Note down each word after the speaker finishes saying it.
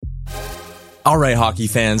All right, hockey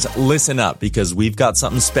fans, listen up because we've got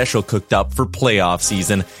something special cooked up for playoff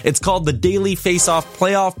season. It's called the Daily Face-Off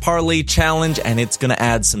Playoff Parlay Challenge, and it's going to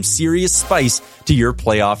add some serious spice to your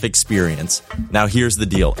playoff experience. Now, here's the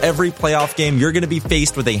deal. Every playoff game, you're going to be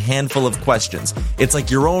faced with a handful of questions. It's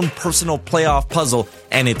like your own personal playoff puzzle,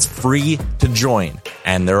 and it's free to join.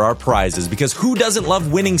 And there are prizes, because who doesn't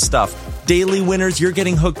love winning stuff? Daily winners, you're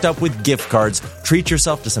getting hooked up with gift cards. Treat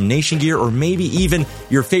yourself to some Nation gear or maybe even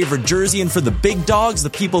your favorite jersey. And for the big dogs, the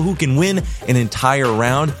people who can win an entire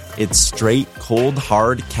round, it's straight, cold,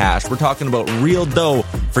 hard cash. We're talking about real dough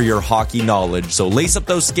for your hockey knowledge. So lace up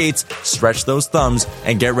those skates, stretch those thumbs,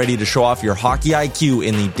 and get ready to show off your hockey IQ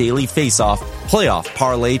in the Daily Face-Off Playoff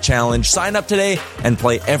Parlay Challenge. Sign up today and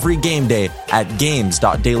play every game day at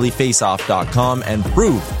games.dailyfaceoff.com and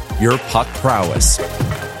prove your puck prowess.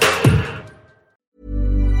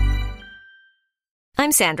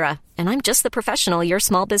 I'm Sandra, and I'm just the professional your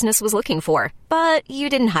small business was looking for. But you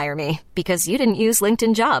didn't hire me because you didn't use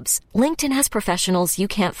LinkedIn Jobs. LinkedIn has professionals you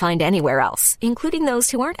can't find anywhere else, including those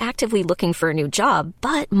who aren't actively looking for a new job,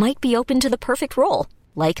 but might be open to the perfect role,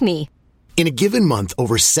 like me. In a given month,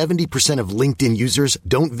 over 70% of LinkedIn users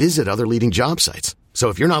don't visit other leading job sites. So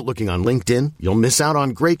if you're not looking on LinkedIn, you'll miss out on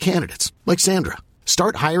great candidates, like Sandra.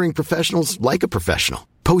 Start hiring professionals like a professional.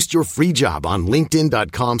 Post your free job on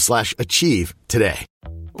linkedin.com/achieve today.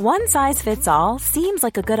 One size fits all seems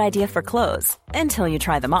like a good idea for clothes until you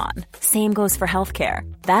try them on. Same goes for healthcare.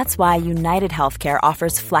 That's why United Healthcare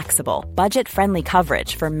offers flexible, budget-friendly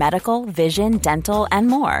coverage for medical, vision, dental, and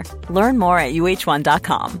more. Learn more at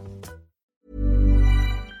uh1.com.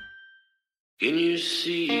 Can you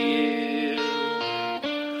see it?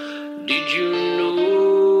 Did you notice?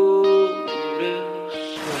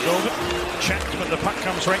 Checked, but the puck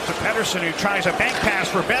comes right to Pettersson, who tries a bank pass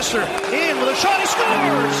for Besser. In with a shot, he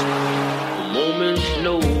scores! A moment's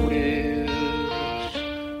notice,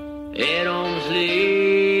 at arm's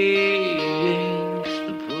length.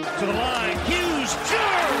 To the line, Hughes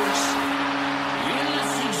scores! In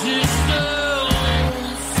this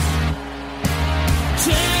existence,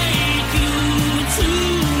 take you to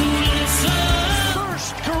the sun.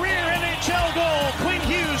 First career NHL goal, Quinn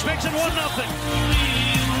Hughes makes it 1-0.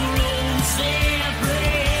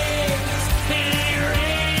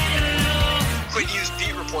 Quinn Hughes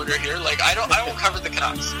beat reporter here. Like, I won't cover the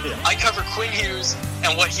Canucks. Yeah. I cover Quinn Hughes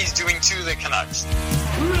and what he's doing to the Canucks.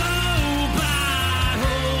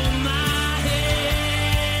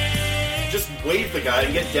 Just wave the guy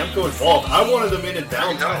and get Demko involved. I wanted him in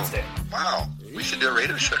Valentine's Day. Wow. We should do a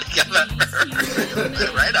radio show together.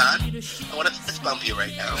 Right on. I want to fist bump you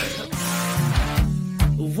right now.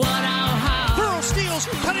 Pearl steals,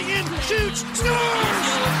 cutting in, shoots, scores!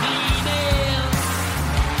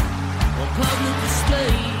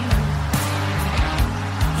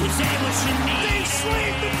 They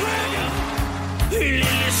slayed the dragon!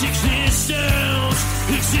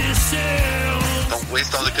 Don't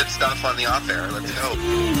waste all the good stuff on the off air. Let's go.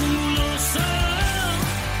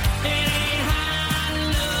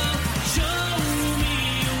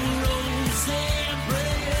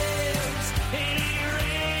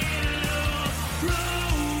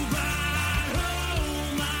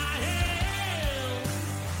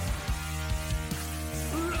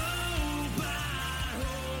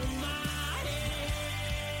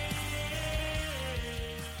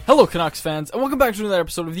 Hello, Canucks fans, and welcome back to another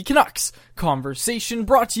episode of the Canucks Conversation,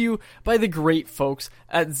 brought to you by the great folks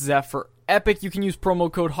at Zephyr Epic. You can use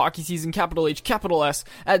promo code HockeySeason, capital H, capital S,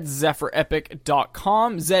 at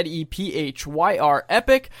ZephyrEpic.com, ZEPHYR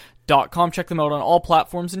Epic.com. Check them out on all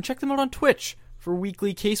platforms, and check them out on Twitch for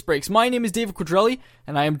weekly case breaks. My name is David Quadrelli,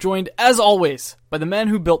 and I am joined, as always, by the man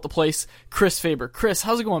who built the place, Chris Faber. Chris,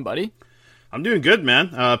 how's it going, buddy? I'm doing good,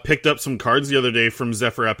 man. Picked up some cards the other day from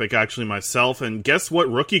Zephyr Epic, actually, myself, and guess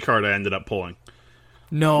what rookie card I ended up pulling?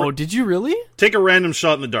 No, did you really? Take a random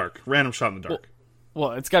shot in the dark.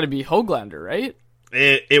 Well, it's got to be Höglander, right?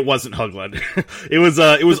 It wasn't Höglander.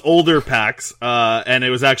 It was older packs, and it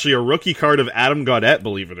was actually a rookie card of Adam Gaudette,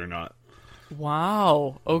 believe it or not.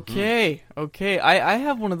 Wow. Okay. I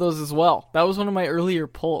have one of those as well. That was one of my earlier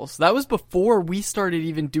pulls. That was before we started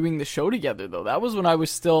even doing the show together, though. That was when I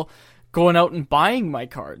was still going out and buying my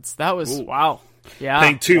cards. That was, wow. Yeah.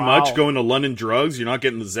 Paying too much, going to London Drugs, you're not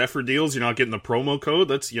getting the Zephyr deals, you're not getting the promo code.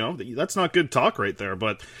 That's not good talk right there.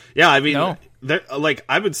 But yeah, I mean,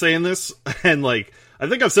 I've been saying this, and I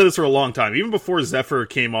think I've said this for a long time, even before Zephyr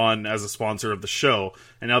came on as a sponsor of the show,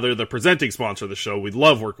 and now they're the presenting sponsor of the show. We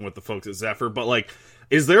love working with the folks at Zephyr, but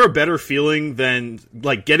is there a better feeling than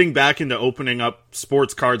getting back into opening up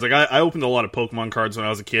sports cards? I opened a lot of Pokemon cards when I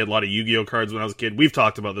was a kid, a lot of Yu-Gi-Oh cards when I was a kid. We've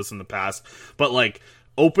talked about this in the past, but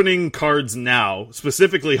opening cards now,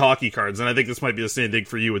 specifically hockey cards, and I think this might be the same thing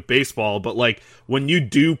for you with baseball, but like when you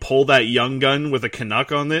do pull that young gun with a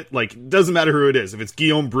Canuck on it, like it doesn't matter who it is, if it's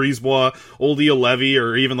Guillaume Brisebois, Oldie Levy,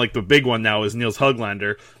 or even like the big one now is Niels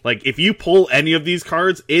Höglander, like if you pull any of these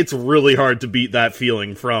cards, it's really hard to beat that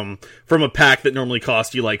feeling from a pack that normally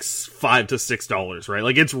costs you like $5 to $6, right?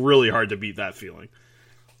 Like it's really hard to beat that feeling.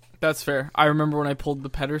 That's fair. I remember when I pulled the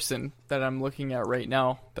Pedersen that I'm looking at right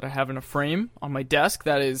now, that I have in a frame on my desk.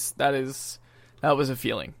 That was a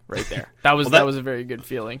feeling right there. That was that was a very good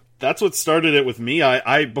feeling. That's what started it with me.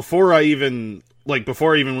 I before I even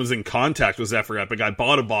was in contact with Zephyr Epic, I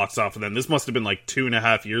bought a box off of them. This must have been like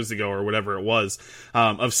 2.5 years ago or whatever it was,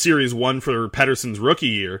 of Series 1 for Pedersen's rookie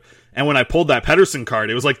year. And when I pulled that Pedersen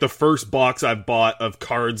card, it was like the first box I've bought of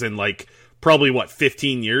cards in like probably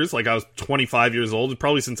 15 years. Like I was 25 years old,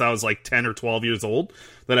 probably since I was like 10 or 12 years old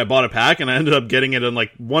that I bought a pack, and I ended up getting it in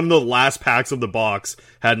like one of the last packs of the box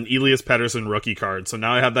had an Elias Pettersson rookie card. So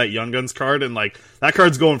now I have that Young Guns card, and like that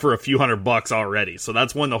card's going for a few $100 already. So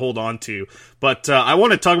that's one to hold on to. But I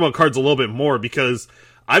want to talk about cards a little bit more because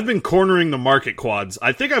I've been cornering the market, Quads.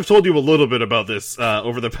 I think I've told you a little bit about this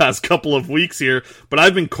over the past couple of weeks here, but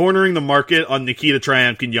I've been cornering the market on Nikita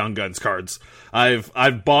Triumkin Young Guns cards.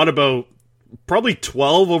 I've bought about probably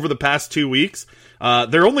 12 over the past 2 weeks.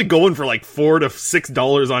 They're only going for like $4 to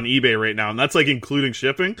 $6 on eBay right now, and that's like including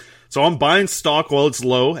shipping. So I'm buying stock while it's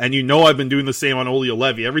low, and you know I've been doing the same on Olli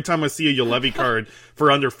Juolevi. Every time I see a Juolevi card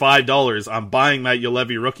for under $5, I'm buying that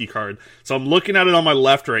Juolevi rookie card. So I'm looking at it on my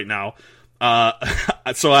left right now.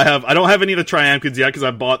 So I don't have any of the Triumphans yet because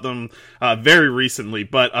I bought them very recently,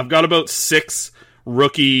 but I've got about 6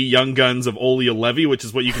 rookie Young Guns of Olli Juolevi, which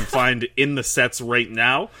is what you can find in the sets right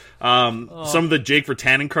now. Some of the Jake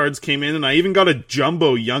Virtanen cards came in, and I even got a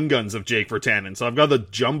jumbo Young Guns of Jake Virtanen. So I've got the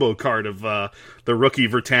jumbo card of the rookie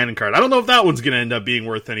Virtanen card. I don't know if that one's going to end up being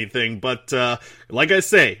worth anything, but like I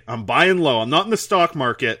say, I'm buying low. I'm not in the stock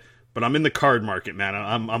market, but I'm in the card market, man.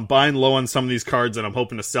 I'm buying low on some of these cards, and I'm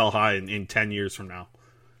hoping to sell high in 10 years from now.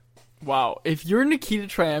 Wow. If your Nikita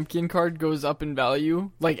Triumkin card goes up in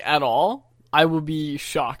value, like at all, I will be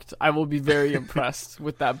shocked. I will be very impressed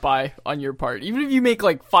with that buy on your part. Even if you make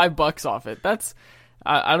like $5 off it, that's,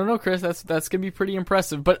 I don't know, Chris, that's gonna be pretty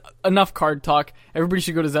impressive. But enough card talk. Everybody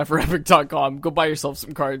should go to ZephyrEpic.com, go buy yourself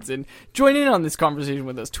some cards, and join in on this conversation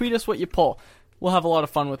with us. Tweet us what you pull. We'll have a lot of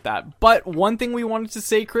fun with that. But one thing we wanted to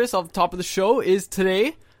say, Chris, off the top of the show is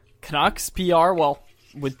today, Canucks PR,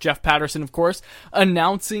 with Jeff Patterson, of course,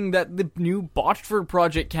 announcing that the new Botchford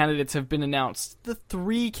Project candidates have been announced. The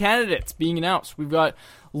 3 candidates being announced. We've got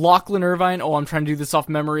Lachlan Irvine. I'm trying to do this off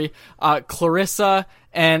memory. Clarissa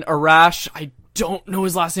and Arash. I don't know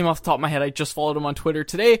his last name off the top of my head. I just followed him on Twitter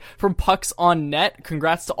today from Pucks on Net.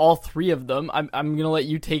 Congrats to all 3 of them. I'm going to let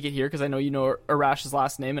you take it here because I know you know Arash's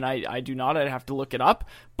last name and I do not. I'd have to look it up.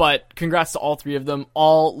 But congrats to all 3 of them.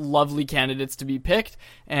 All lovely candidates to be picked.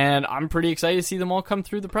 And I'm pretty excited to see them all come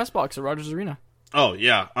through the press box at Rogers Arena. Oh,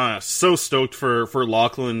 yeah. So stoked for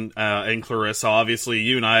Lachlan and Clarissa. Obviously,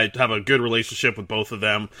 you and I have a good relationship with both of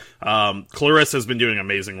them. Clarissa has been doing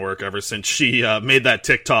amazing work ever since she made that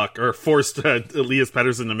TikTok, or forced Elias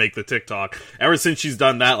Pettersson to make the TikTok. Ever since she's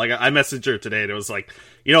done that, like, I messaged her today, and it was like,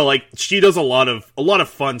 you know, like, she does a lot of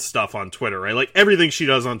fun stuff on Twitter, right? Like, everything she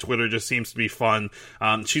does on Twitter just seems to be fun.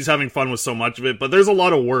 She's having fun with so much of it, but there's a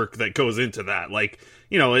lot of work that goes into that. Like,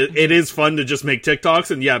 you know, it is fun to just make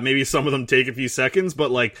TikToks, and yeah, maybe some of them take a few seconds,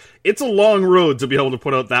 but like, it's a long road to be able to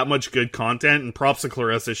put out that much good content, and props to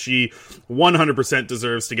Clarissa. She 100%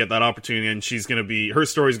 deserves to get that opportunity, and her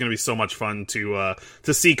story's gonna be so much fun to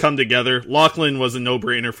see come together. Lachlan was a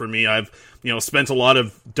no-brainer for me. I've, you know, spent a lot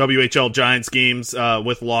of WHL Giants games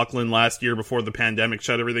with Lachlan last year before the pandemic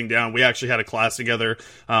shut everything down. We actually had a class together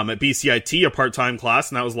at BCIT, a part-time class,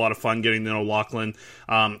 and that was a lot of fun getting to know Lachlan.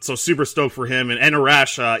 So super stoked for him. And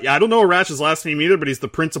Arash, I don't know Arash's last name either, but he's the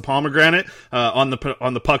Prince of Pomegranate on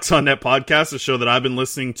the Pucks on Net podcast, a show that I've been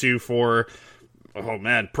listening to for, oh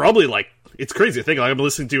man, probably like, it's crazy to think. Like, I've been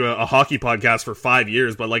listening to a hockey podcast for 5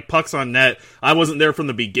 years, but like Pucks on Net, I wasn't there from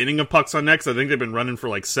the beginning of Pucks on Net because I think they've been running for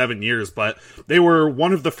like 7 years, but they were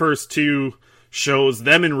one of the first 2 shows.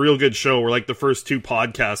 Them and Real Good Show were like the first 2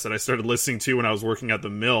 podcasts that I started listening to when I was working at the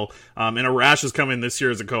mill. And Arash has come in this year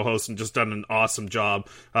as a co-host and just done an awesome job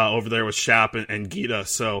over there with Shap and Gita.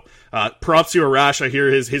 So props to Arash. I hear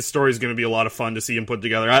his story is going to be a lot of fun to see him put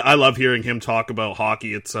together. I love hearing him talk about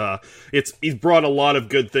hockey. He's brought a lot of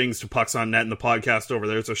good things to Pucks on Net and the podcast over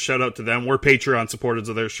there. So shout out to them. We're Patreon supporters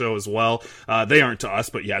of their show as well. They aren't to us,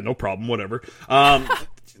 but yeah, no problem. Whatever.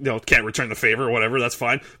 You know, can't return the favor or whatever, that's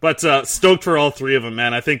fine. But stoked for all 3 of them,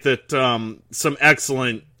 man. I think that some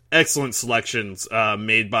excellent excellent selections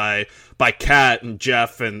made by Kat and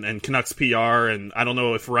Jeff and Canucks PR, and I don't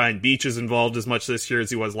know if Ryan Beach is involved as much this year as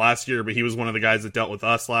he was last year, but he was one of the guys that dealt with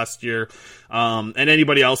us last year. And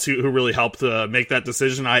anybody else who really helped make that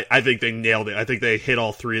decision, I think they nailed it. I think they hit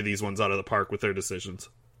all three of these ones out of the park with their decisions.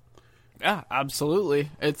 Yeah,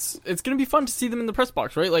 absolutely. It's going to be fun to see them in the press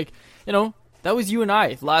box, right? Like, that was you and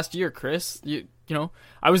I last year, Chris. You know,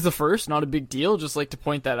 I was the first, not a big deal. Just like to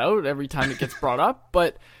point that out every time it gets brought up.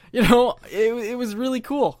 But, it was really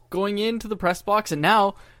cool going into the press box. And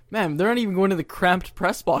now, man, they're not even going to the cramped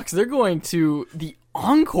press box. They're going to the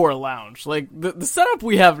Encore Lounge. Like, the setup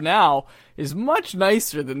we have now is much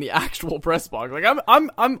nicer than the actual press box. Like,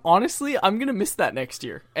 I'm honestly, I'm gonna miss that next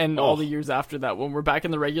year and all the years after that when we're back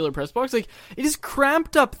in the regular press box. Like, it is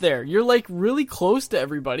cramped up there. You're like really close to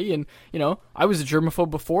everybody, and I was a germaphobe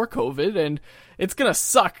before COVID, and it's gonna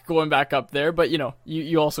suck going back up there. But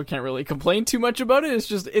you also can't really complain too much about it.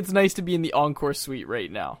 It's nice to be in the Encore suite right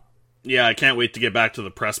now. Yeah, I can't wait to get back to the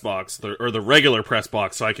press box, or the regular press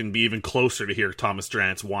box, so I can be even closer to hear Thomas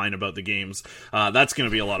Drance whine about the games. That's going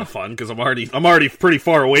to be a lot of fun, because I'm already pretty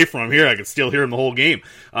far away from him here. I can still hear him the whole game.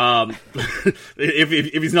 If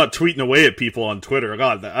he's not tweeting away at people on Twitter,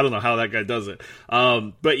 God, I don't know how that guy does it.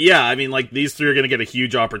 But yeah, I mean, like, these three are going to get a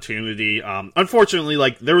huge opportunity. Unfortunately,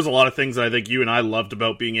 like, there was a lot of things that I think you and I loved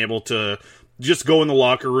about being able to just go in the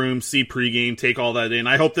locker room, see pregame, take all that in.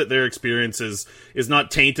 I hope that their experience is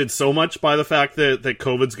not tainted so much by the fact that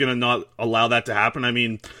COVID's going to not allow that to happen. I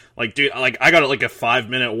mean, like, dude, like, I got like a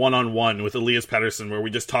 5-minute one-on-one with Elias Pettersson where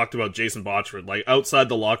we just talked about Jason Botchford, like, outside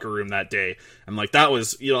the locker room that day. And, like, that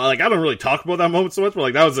was, like, I don't really talk about that moment so much, but,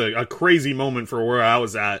 like, that was a crazy moment for where I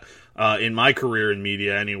was at in my career in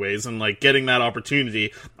media anyways, and like getting that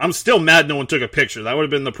opportunity. I'm still mad no one took a picture. That would have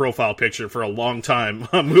been the profile picture for a long time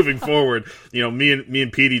moving forward. Me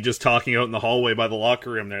and Petey just talking out in the hallway by the locker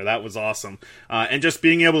room there. That was awesome. And just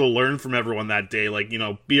being able to learn from everyone that day, like,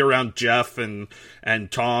 be around Jeff and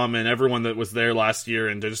Tom and everyone that was there last year,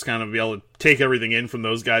 and to just kind of be able to take everything in from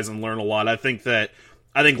those guys and learn a lot. I think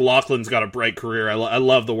Lachlan's got a bright career. I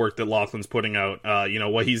love the work that Lachlan's putting out.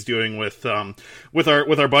 What he's doing with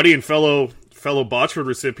our buddy and fellow Botchford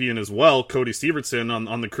recipient as well, Cody Sievertson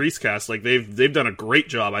on the Crease Cast. Like, they've done a great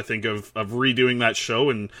job, I think, of redoing that show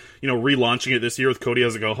and relaunching it this year with Cody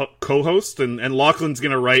as a co-host. And Lachlan's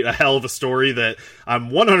gonna write a hell of a story that I'm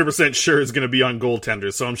 100% sure is gonna be on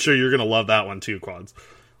goaltenders. So I'm sure you're gonna love that one too, Quads.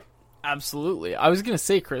 Absolutely. I was going to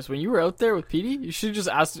say, Chris, when you were out there with Petey, you should have just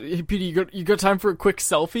asked, hey, Petey, you got time for a quick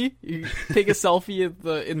selfie? You take a selfie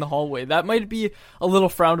in the hallway. That might be a little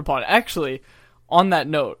frowned upon. Actually, on that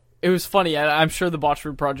note, it was funny. I'm sure the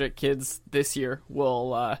Botchford Project kids this year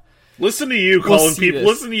will listen to you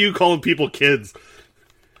calling people kids.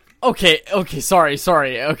 Okay,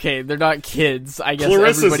 sorry. Okay, they're not kids. I guess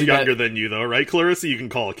Clarissa's younger than you, though, right? Clarissa, you can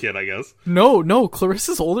call a kid, I guess. No,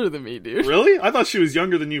 Clarissa's older than me, dude. Really? I thought she was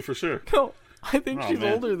younger than you for sure. No, I think she's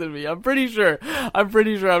older than me. I'm pretty sure. I'm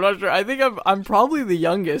not sure. I think I'm probably the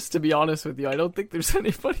youngest, to be honest with you. I don't think there's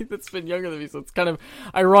anybody that's been younger than me, so it's kind of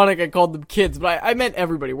ironic I called them kids, but I meant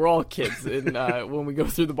everybody. We're all kids when we go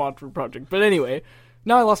through the Botchford Project. But anyway,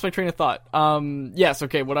 now I lost my train of thought. Yes,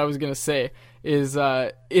 okay, what I was going to say is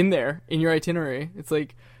in your itinerary, it's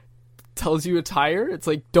like, tells you attire. It's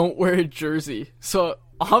like, don't wear a jersey. So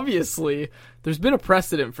obviously there's been a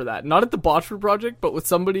precedent for that, not at the Botchford Project, but with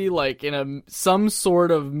somebody like in some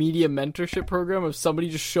sort of media mentorship program of somebody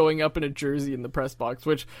just showing up in a jersey in the press box,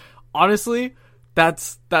 which honestly,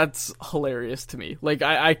 that's hilarious to me. Like,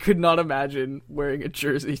 I could not imagine wearing a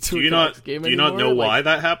jersey to a Canucks game anymore. Do you not know why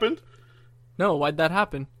that happened? No, why'd that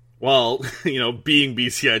happen? Well, being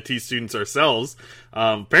BCIT students ourselves,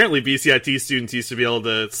 apparently BCIT students used to be able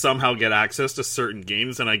to somehow get access to certain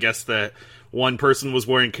games, and I guess that one person was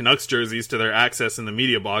wearing Canucks jerseys to their access in the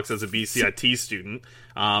media box as a BCIT student.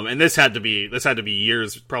 And this had to be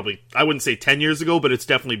years, probably, I wouldn't say 10 years ago, but it's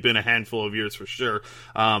definitely been a handful of years for sure.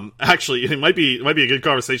 Actually, it might be a good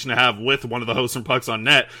conversation to have with one of the hosts from Pucks on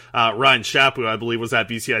Net, Ryan Schapp, who I believe was at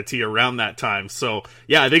BCIT around that time. So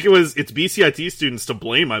yeah, I think it's BCIT students to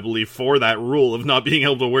blame, I believe, for that rule of not being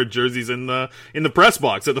able to wear jerseys in the press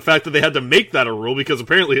box, and the fact that they had to make that a rule because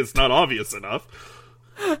apparently it's not obvious enough.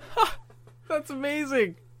 That's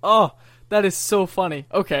amazing. Oh, that is so funny.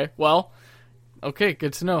 Okay, well, okay,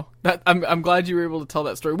 good to know. I'm glad you were able to tell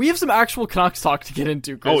that story. We have some actual Canucks talk to get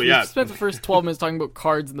into, Chris. Oh, yeah. We spent the first 12 minutes talking about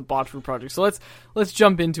cards and the Botchford Project, so let's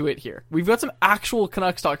jump into it here. We've got some actual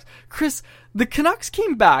Canucks talks. Chris, the Canucks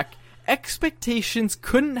came back. Expectations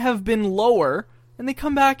couldn't have been lower, and they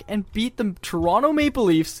come back and beat the Toronto Maple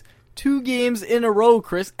Leafs 2 games in a row,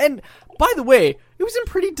 Chris. And by the way, it was in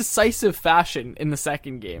pretty decisive fashion in the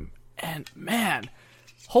second game. And man,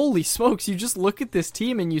 holy smokes, you just look at this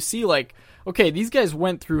team and you see like, okay, these guys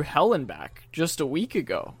went through hell and back just a week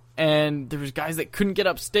ago. And there was guys that couldn't get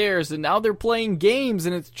upstairs, and now they're playing games,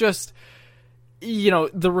 and it's just,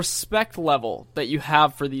 the respect level that you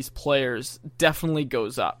have for these players definitely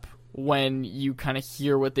goes up when you kind of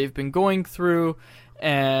hear what they've been going through,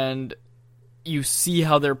 and you see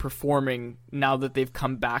how they're performing now that they've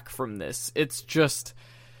come back from this. It's just,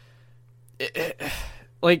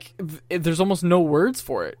 there's almost no words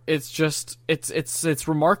for it. It's just, it's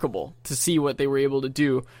remarkable to see what they were able to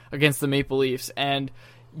do against the Maple Leafs. And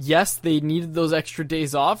yes, they needed those extra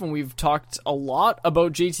days off, and we've talked a lot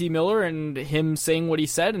about JT Miller and him saying what he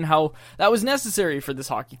said and how that was necessary for this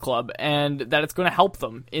hockey club and that it's going to help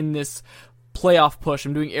them in this playoff push.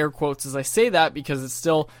 I'm doing air quotes as I say that because there's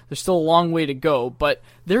still a long way to go, but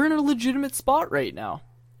they're in a legitimate spot right now.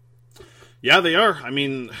 Yeah, they are. I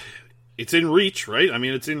mean, it's in reach, right? I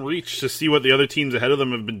mean, it's in reach to see what the other teams ahead of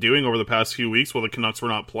them have been doing over the past few weeks while the Canucks were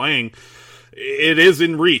not playing. It is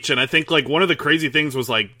in reach, and I think like one of the crazy things was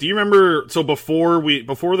like, do you remember? So before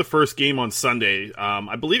the first game on Sunday,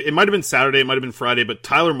 I believe it might have been Saturday, it might have been Friday, but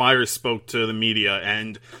Tyler Myers spoke to the media,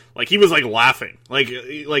 and like he was like laughing,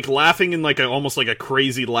 like laughing in like almost like a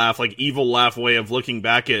crazy laugh, like evil laugh way of looking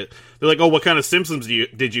back at. They're like, oh, what kind of symptoms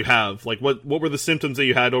did you have? Like what were the symptoms that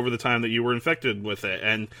you had over the time that you were infected with it?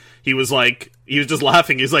 And he was just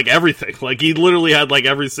laughing. He's like everything. Like he literally had like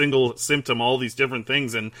every single symptom, all these different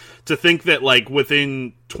things. And to think that like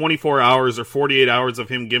within 24 hours or 48 hours of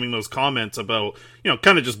him giving those comments about,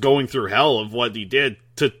 kind of just going through hell of what he did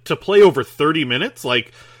to play over 30 minutes,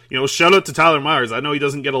 like, shout out to Tyler Myers. I know he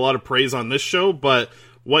doesn't get a lot of praise on this show, but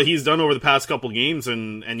what he's done over the past couple games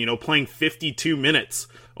and playing 52 minutes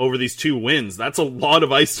over these 2 wins, that's a lot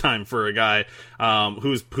of ice time for a guy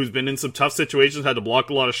who's been in some tough situations, had to block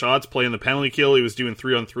a lot of shots, play in the penalty kill. He was doing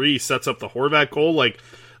 3-on-3. He sets up the Horvat goal.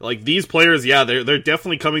 Like these players, yeah, they're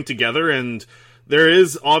definitely coming together, and there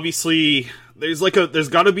is obviously there's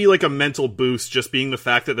got to be like a mental boost just being the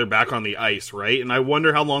fact that they're back on the ice, right? And I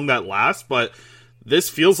wonder how long that lasts, but this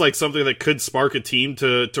feels like something that could spark a team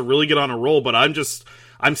to really get on a roll. But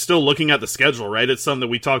I'm still looking at the schedule, right? It's something that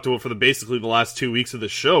we talked about for basically the last 2 weeks of the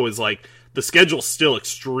show, is like the schedule's still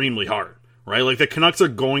extremely hard, right? Like the Canucks are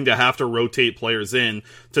going to have to rotate players in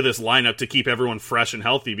to this lineup to keep everyone fresh and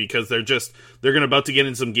healthy, because they're going to about to get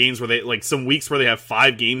in some games where they like some weeks where they have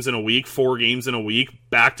 5 games in a week, 4 games in a week,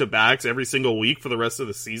 back-to-backs every single week for the rest of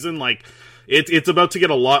the season. Like it's about to get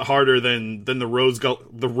a lot harder than the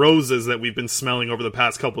roses that we've been smelling over the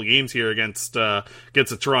past couple of games here against the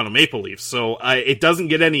Toronto Maple Leafs. So it doesn't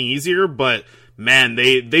get any easier, but man,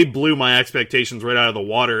 they blew my expectations right out of the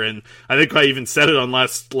water. And I think I even said it on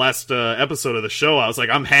last episode of the show. I was like,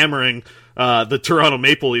 I'm hammering the Toronto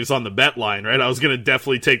Maple Leafs on the bet line, right? I was going to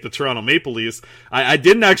definitely take the Toronto Maple Leafs. I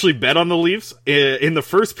didn't actually bet on the Leafs in the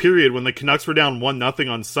first period when the Canucks were down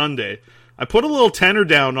 1-0 on Sunday. I put a little tenner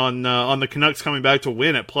down on the Canucks coming back to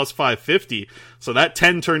win at plus 550. So that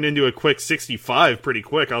 10 turned into a quick 65 pretty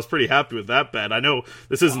quick. I was pretty happy with that bet. I know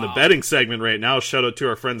this isn't the betting segment right now. Shout out to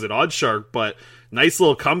our friends at Oddshark, but nice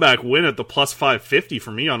little comeback win at the plus 550 for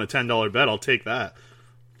me on a $10 bet. I'll take that.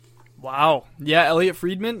 Wow. Yeah, Elliot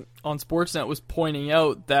Friedman on Sportsnet was pointing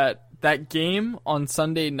out that game on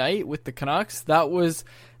Sunday night with the Canucks, that was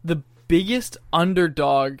the biggest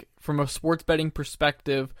underdog from a sports betting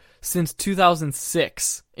perspective since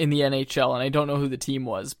 2006 in the NHL, and I don't know who the team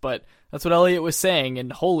was, but that's what Elliot was saying,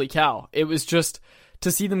 and holy cow, it was just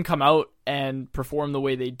to see them come out and perform the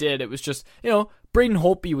way they did. It was just, Braden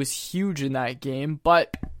Holtby was huge in that game,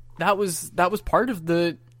 but that was part of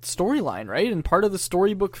the storyline, right? And part of the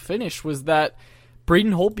storybook finish was that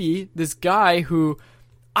Braden Holtby, this guy who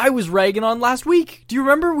I was ragging on last week. Do you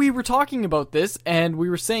remember we were talking about this and we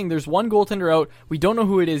were saying there's one goaltender out, we don't know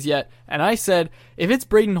who it is yet, and I said, if it's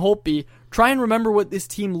Braden Holtby, try and remember what this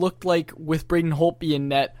team looked like with Braden Holtby in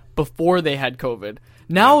net before they had COVID.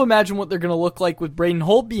 Now imagine what they're going to look like with Braden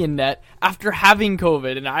Holtby in net after having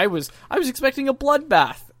COVID, and I was expecting a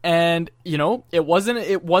bloodbath, and it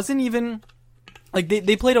wasn't even like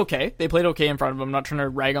they played okay. They played okay in front of them. I'm not trying to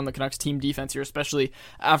rag on the Canucks team defense here, especially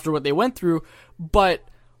after what they went through, but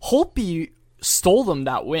Holtby stole them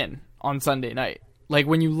that win on Sunday night. Like,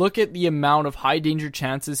 when you look at the amount of high danger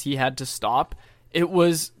chances he had to stop, it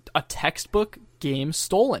was a textbook game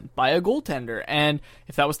stolen by a goaltender. And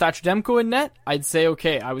if that was Thatcher Demko in net, I'd say,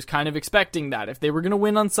 okay, I was kind of expecting that. If they were going to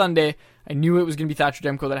win on Sunday, I knew it was going to be Thatcher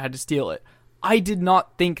Demko that had to steal it. I did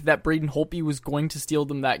not think that Braden Holtby was going to steal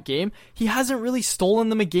them that game. He hasn't really stolen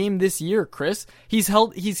them a game this year, Chris. He's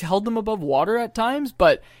held them above water at times,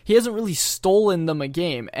 but he hasn't really stolen them a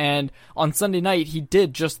game. And on Sunday night, he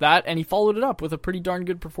did just that, and he followed it up with a pretty darn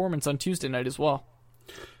good performance on Tuesday night as well.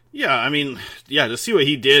 Yeah, I mean, to see what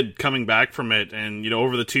he did coming back from it, and,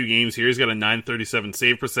 over the 2 games here, he's got a .937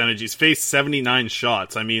 save percentage. He's faced 79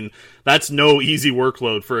 shots. I mean, that's no easy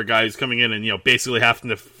workload for a guy who's coming in and, basically having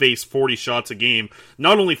to face 40 shots a game.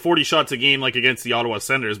 Not only 40 shots a game like against the Ottawa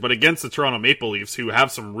Senators, but against the Toronto Maple Leafs, who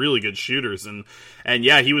have some really good shooters. And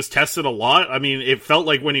yeah, he was tested a lot. I mean, it felt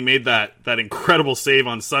like when he made that incredible save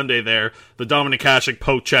on Sunday there, the Dominik Hasek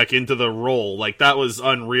poke check into the roll, like, that was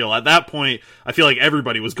unreal. At that point, I feel like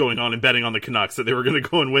everybody was going on and betting on the Canucks that they were going to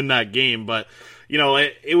go and win that game. But,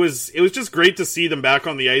 it was just great to see them back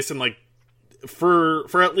on the ice, and, like,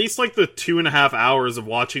 for at least, like, the 2.5 hours of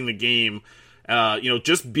watching the game,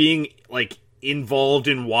 just being, like, involved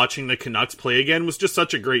in watching the Canucks play again was just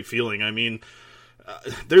such a great feeling. I mean,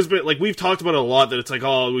 there's been, like, we've talked about it a lot, that it's like,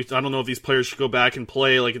 I don't know if these players should go back and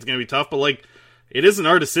play, like, it's going to be tough, but, like, it isn't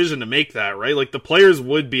our decision to make that, right? Like, the players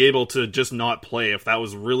would be able to just not play if that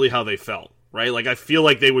was really how they felt, right? Like, I feel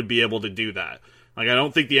like they would be able to do that. Like, I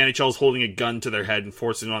don't think the NHL is holding a gun to their head and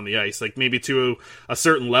forcing it on the ice. Like, maybe to a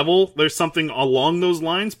certain level, there's something along those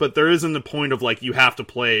lines, but there isn't the point of, like, you have to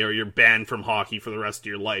play or you're banned from hockey for the rest of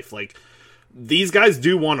your life. Like, these guys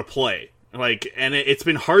do want to play. Like, and it's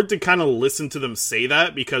been hard to kind of listen to them say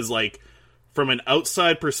that, because, like, from an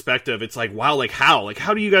outside perspective, it's like, wow, like, how? Like,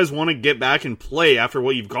 how do you guys want to get back and play after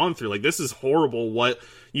what you've gone through? Like, this is horrible what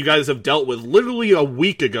you guys have dealt with. Literally a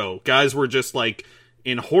week ago, guys were just, like,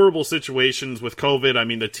 in horrible situations with COVID. I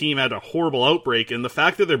mean, the team had a horrible outbreak, and the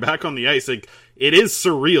fact that they're back on the ice, like, it is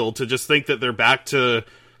surreal to just think that they're back to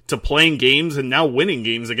playing games and now winning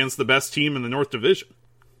games against the best team in the North Division.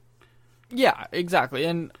 Yeah, exactly.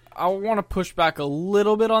 And I want to push back a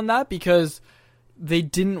little bit on that, because they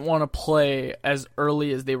didn't want to play as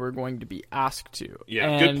early as they were going to be asked to. Yeah,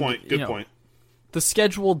 and, good point. The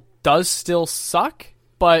schedule does still suck,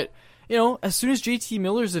 but, as soon as JT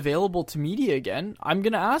Miller's available to media again, I'm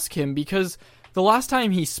going to ask him, because the last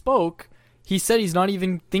time he spoke, he said he's not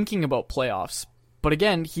even thinking about playoffs. But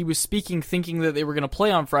again, he was speaking thinking that they were going to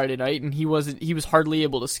play on Friday night, and he was hardly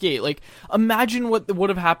able to skate. Like, imagine what would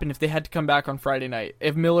have happened if they had to come back on Friday night,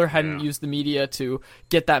 if Miller hadn't used the media to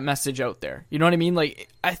get that message out there. You know what I mean? Like,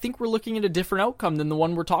 I think we're looking at a different outcome than the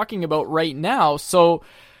one we're talking about right now. So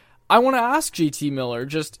I want to ask JT Miller,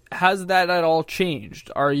 just, has that at all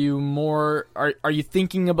changed? Are you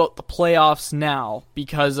thinking about the playoffs now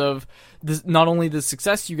because of this, not only the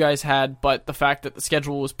success you guys had, but the fact that the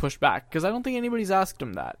schedule was pushed back? Because I don't think anybody's asked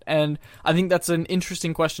him that. And I think that's an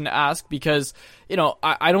interesting question to ask, because,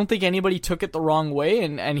 I don't think anybody took it the wrong way.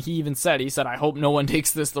 And he even said, I hope no one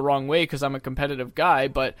takes this the wrong way, because I'm a competitive guy.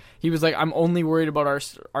 But he was like, I'm only worried about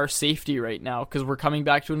our safety right now, because we're coming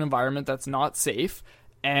back to an environment that's not safe.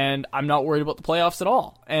 And I'm not worried about the playoffs at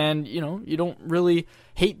all. And, you don't really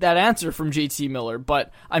hate that answer from JT Miller,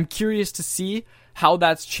 but I'm curious to see how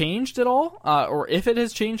that's changed at all, or if it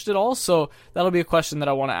has changed at all. So that'll be a question that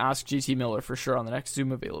I want to ask JT Miller for sure on the next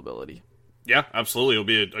Zoom availability. Yeah, absolutely. It'll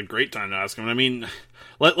be a great time to ask him. I mean,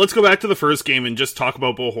 let's go back to the first game and just talk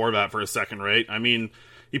about Bo Horvat for a second, right? I mean,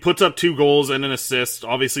 he puts up 2 goals and an assist,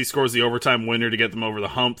 obviously scores the overtime winner to get them over the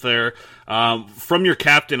hump there. From your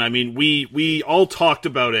captain, I mean, we all talked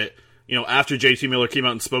about it, after JT Miller came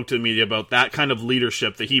out and spoke to the media about that kind of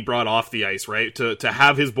leadership that he brought off the ice, right? To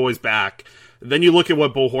have his boys back. Then you look at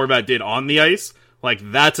what Bo Horvat did on the ice.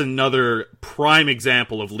 Like, that's another prime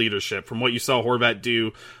example of leadership from what you saw Horvat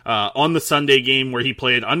do on the Sunday game, where he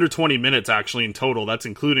played under 20 minutes, actually, in total. That's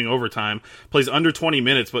including overtime. Plays under 20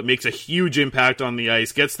 minutes, but makes a huge impact on the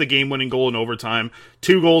ice. Gets the game-winning goal in overtime.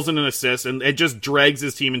 2 goals and an assist, and it just drags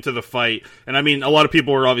his team into the fight. And, I mean, a lot of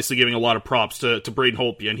people are obviously giving a lot of props to Braden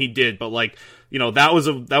Holtby, and he did, but, like, that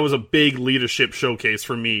was a big leadership showcase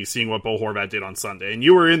for me, seeing what Bo Horvat did on Sunday. And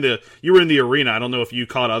you were in the arena. I don't know if you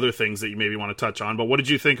caught other things that you maybe want to touch on, but what did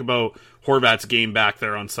you think about Horvat's game back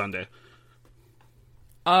there on Sunday?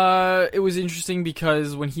 It was interesting,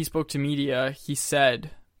 because when he spoke to media, he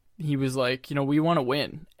said, he was like, we want to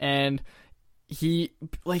win. And he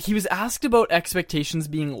was asked about expectations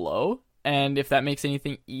being low and if that makes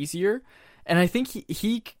anything easier. And I think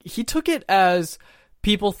he took it as,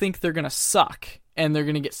 people think they're going to suck and they're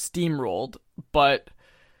going to get steamrolled, but,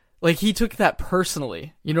 like, he took that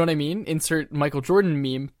personally. You know what I mean? Insert Michael Jordan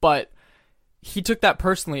meme, but he took that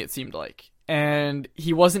personally, it seemed like. And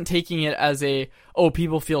he wasn't taking it as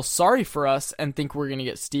people feel sorry for us and think we're going to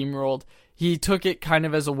get steamrolled. He took it kind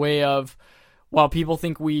of as a way of, while people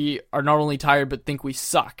think we are not only tired, but think we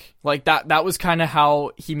suck. Like that was kind of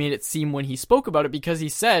how he made it seem when he spoke about it, because he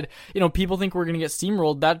said, people think we're going to get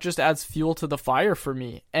steamrolled. That just adds fuel to the fire for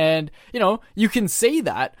me. And, you can say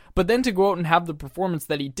that, but then to go out and have the performance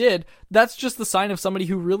that he did, that's just the sign of somebody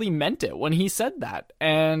who really meant it when he said that.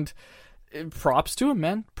 And props to him,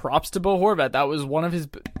 man. Props to Bo Horvat. That was one of his,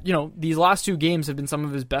 these last 2 games have been some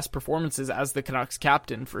of his best performances as the Canucks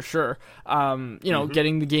captain, for sure.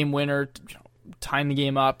 Getting the game winner, tying the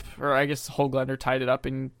game up, or I guess Höglander tied it up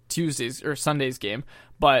in Tuesday's or Sunday's game,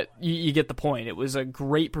 but you get the point. It was a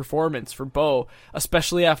great performance for Bo,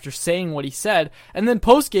 especially after saying what he said. And then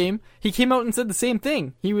post-game, he came out and said the same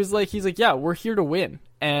thing. He's like, yeah, we're here to win,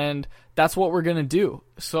 and that's what we're going to do.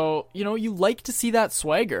 So, you like to see that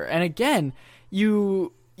swagger. And again,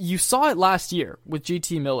 you saw it last year with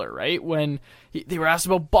JT Miller, right? When they were asked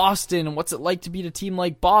about Boston and what's it like to beat a team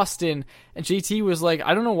like Boston. And JT was like,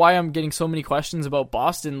 I don't know why I'm getting so many questions about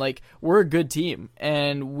Boston. Like, we're a good team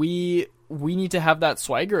and we need to have that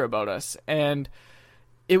swagger about us. And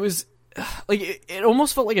it was like, it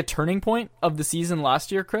almost felt like a turning point of the season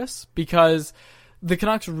last year, Chris, because the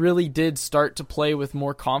Canucks really did start to play with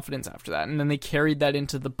more confidence after that. And then they carried that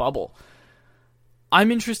into the bubble.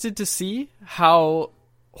 I'm interested to see how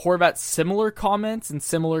Horvat's similar comments and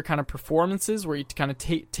similar kind of performances where he kind of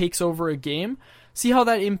takes over a game, see how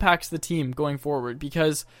that impacts the team going forward.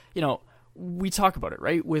 Because, we talk about it,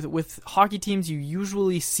 right? With hockey teams, you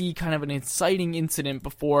usually see kind of an inciting incident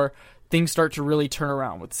before things start to really turn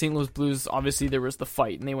around. With the St. Louis Blues, obviously there was the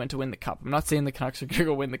fight and they went to win the cup. I'm not saying the Canucks are going to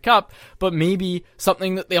go win the cup, but maybe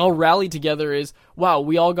something that they all rallied together is, wow,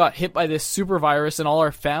 we all got hit by this super virus and all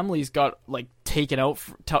our families got taken out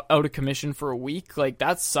of commission for a week. Like,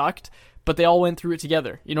 that sucked, but they all went through it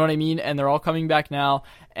together. You know what I mean? And they're all coming back now.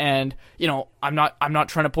 And, I'm not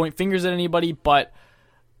trying to point fingers at anybody, but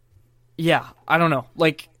yeah, I don't know.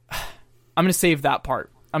 Like, I'm going to save that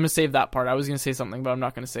part. I was going to say something, but I'm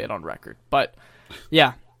not going to say it on record. But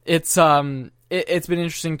yeah, it's been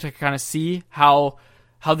interesting to kind of see how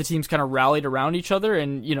the teams kind of rallied around each other.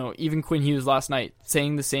 And, even Quinn Hughes last night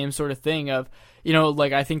saying the same sort of thing of,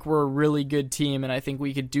 I think we're a really good team and I think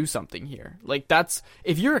we could do something here. Like,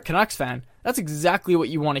 if you're a Canucks fan, that's exactly what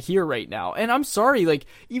you want to hear right now. And I'm sorry,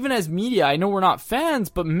 even as media, I know we're not fans,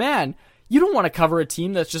 but man, you don't want to cover a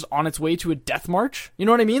team that's just on its way to a death march. You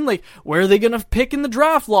know what I mean? Like, where are they going to pick in the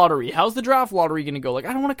draft lottery? How's the draft lottery going to go? I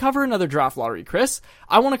don't want to cover another draft lottery, Chris.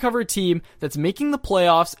 I want to cover a team that's making the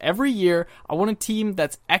playoffs every year. I want a team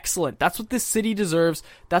that's excellent. That's what this city deserves.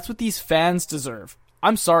 That's what these fans deserve.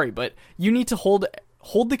 I'm sorry, but you need to hold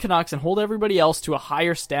the Canucks and hold everybody else to a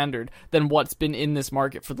higher standard than what's been in this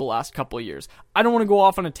market for the last couple of years. I don't want to go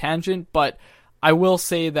off on a tangent, but I will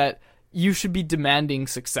say that you should be demanding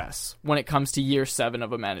success when it comes to year 7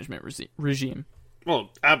 of a management regime. Well,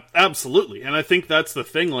 absolutely. And I think that's the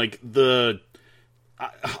thing. A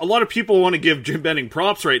lot of people want to give Jim Benning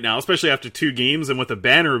props right now, especially after 2 games and with a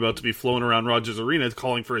banner about to be flown around Rogers Arena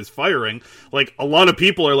calling for his firing. A lot of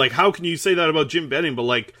people are like, how can you say that about Jim Benning?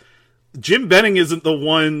 But Jim Benning isn't the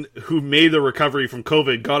one who made the recovery from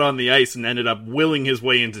COVID, got on the ice, and ended up willing his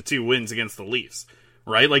way into 2 wins against the Leafs.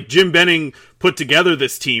 Right? Jim Benning put together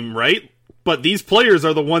this team, right? But these players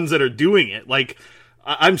are the ones that are doing it.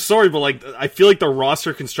 I'm sorry, but I feel like the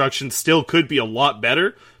roster construction still could be a lot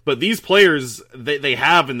better. But these players they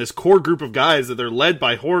have in this core group of guys that they're led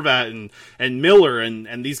by Horvat and Miller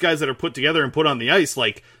and these guys that are put together and put on the ice,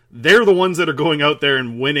 they're the ones that are going out there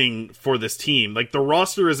and winning for this team. The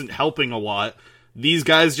roster isn't helping a lot. These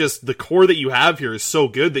guys, just the core that you have here is so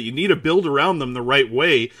good that you need to build around them the right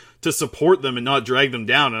way to support them and not drag them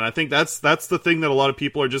down. And I think that's the thing that a lot of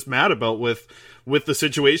people are just mad about with the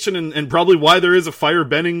situation, and probably why there is a Fire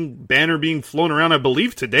Benning banner being flown around, I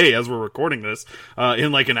believe today as we're recording this,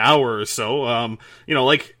 in an hour or so.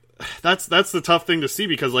 That's the tough thing to see,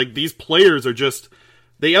 because these players are just,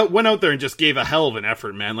 they went out there and just gave a hell of an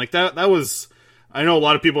effort, man. That was, I know a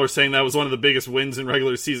lot of people are saying that was one of the biggest wins in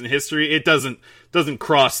regular season history. It doesn't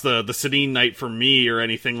cross the Sedin night for me or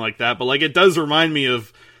anything like that, but it does remind me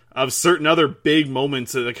of certain other big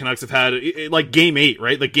moments that the Canucks have had, like Game 8,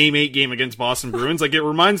 right? The Game 8 game against Boston Bruins. It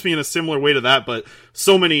reminds me in a similar way to that, but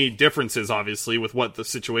so many differences, obviously, with what the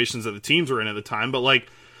situations that the teams were in at the time. But,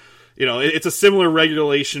 it's a similar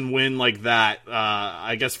regulation win like that,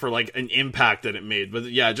 I guess, for, an impact that it made.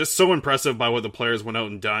 But, yeah, just so impressive by what the players went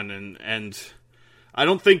out and done. And I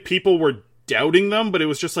don't think people were doubting them, but it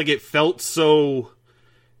was just, it felt so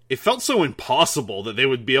impossible that they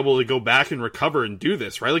would be able to go back and recover and do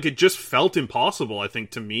this, right? It just felt impossible, I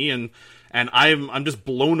think, to me. And And I'm just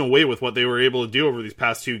blown away with what they were able to do over these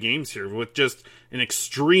past 2 games here, with just an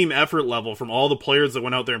extreme effort level from all the players that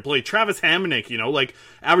went out there and played. Travis Hamonic, like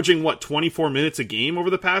averaging 24 minutes a game over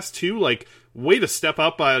the past 2, like way to step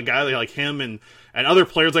up by a guy like him and other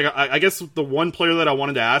players. Like I guess the one player that I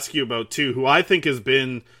wanted to ask you about too, who I think has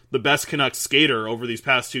been the best Canucks skater over these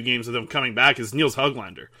past 2 games of them coming back, is Nils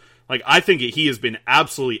Höglander. Like, I think he has been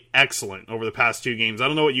absolutely excellent over the past 2 games. I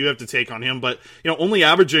don't know what you have to take on him, but, only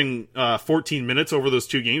averaging 14 minutes over those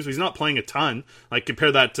 2 games. He's not playing a ton. Like,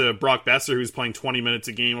 compare that to Brock Besser, who's playing 20 minutes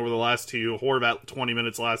a game over the last 2, Horvat 20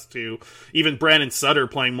 minutes last 2, even Brandon Sutter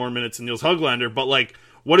playing more minutes than Nils Höglander. But, like,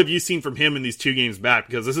 what have you seen from him in these 2 games back?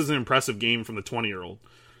 Because this is an impressive game from the 20-year-old.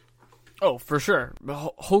 Oh, for sure.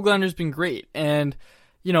 Höglander's been great. And,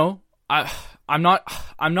 I'm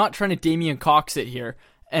not trying to Damian Cox it here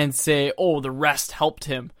and say, oh, the rest helped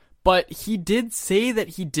him. But he did say that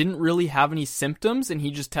he didn't really have any symptoms and he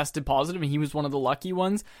just tested positive, and he was one of the lucky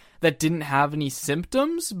ones that didn't have any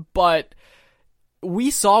symptoms. But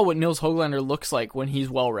we saw what Nils Höglander looks like when he's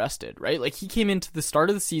well rested, right? Like, he came into the start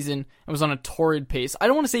of the season and was on a torrid pace. I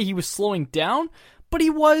don't want to say he was slowing down, but he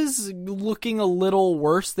was looking a little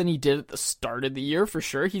worse than he did at the start of the year, for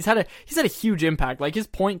sure. He's had a huge impact. Like, his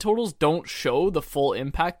point totals don't show the full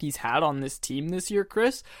impact he's had on this team this year,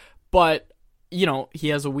 Chris. But, he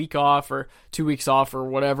has a week off or 2 weeks off or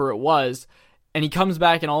whatever it was, and he comes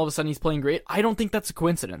back and all of a sudden he's playing great. I don't think that's a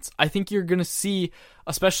coincidence. I think you're going to see,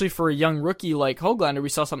 especially for a young rookie like Höglander, we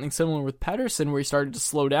saw something similar with Pettersson where he started to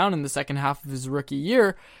slow down in the second half of his rookie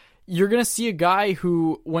year. You're going to see a guy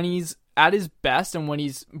who, when he's at his best and when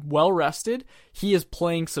he's well rested, he is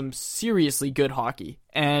playing some seriously good hockey.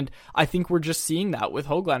 And I think we're just seeing that with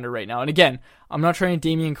Höglander right now. And again, I'm not trying to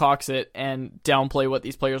Damian Cox it and downplay what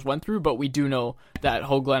these players went through, but we do know that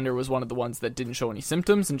Höglander was one of the ones that didn't show any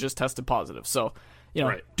symptoms and just tested positive. So,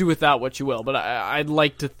 right. Do with that what you will. But I'd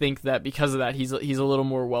like to think that because of that, he's a little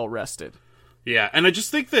more well rested. Yeah, and I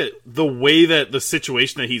just think that the way that the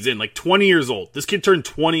situation that he's in, like 20 years old, this kid turned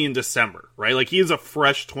 20 in December, right? Like, he is a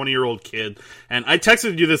fresh 20-year-old kid. And I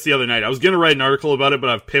texted you this the other night. I was going to write an article about it,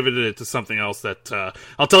 but I've pivoted it to something else that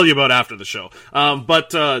I'll tell you about after the show.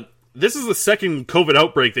 But this is the second COVID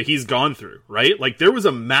outbreak that he's gone through, right? Like, there was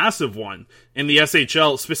a massive one in the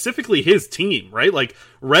SHL, specifically his team, right? Like,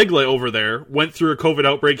 Regla over there went through a COVID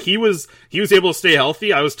outbreak. He was able to stay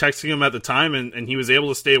healthy. I was texting him at the time, and he was able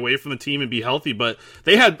to stay away from the team and be healthy. But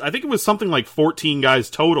they had, I think it was something like 14 guys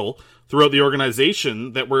total throughout the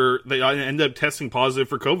organization that they ended up testing positive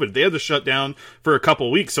for COVID. They had to shut down for a couple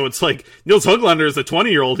of weeks. So it's like, Nils Höglander is a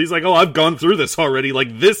 20-year-old. He's like, oh, I've gone through this already.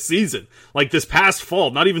 Like, this season, like this past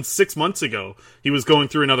fall, not even 6 months ago, he was going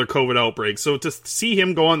through another COVID outbreak. So to see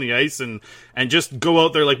him go on the ice and just go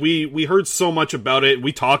out there, like, we heard so much about it.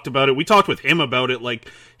 We talked about it. We talked with him about it.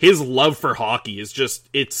 Like, his love for hockey is just,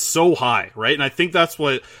 it's so high, right? And I think that's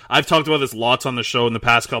what, I've talked about this lots on the show in the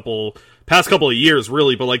past couple of years,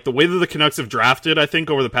 really, but like the way that the Canucks have drafted, I think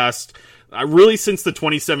over the past, really since the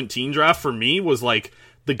 2017 draft for me, was like,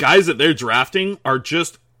 the guys that they're drafting are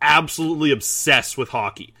just absolutely obsessed with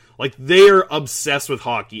hockey. Like, they're obsessed with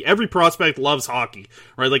hockey. Every prospect loves hockey,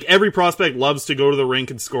 right? Like, every prospect loves to go to the rink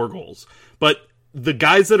and score goals. But the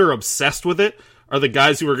guys that are obsessed with it are the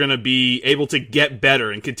guys who are going to be able to get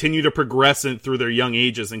better and continue to progress through their young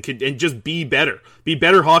ages and just be better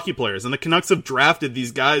hockey players. And the Canucks have drafted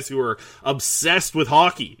these guys who are obsessed with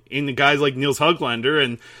hockey, in the guys like Nils Höglander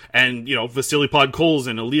and Vasily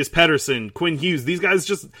Podkolzin, Elias Pettersson, Quinn Hughes. These guys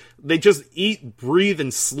they just eat, breathe,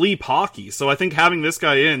 and sleep hockey. So I think having this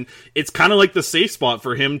guy in, it's kind of like the safe spot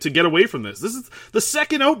for him to get away from this. This is the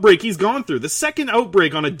second outbreak he's gone through. The second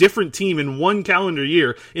outbreak on a different team in one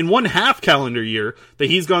half calendar year, that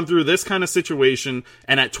he's gone through this kind of situation.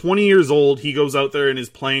 And at 20 years old, he goes out there and is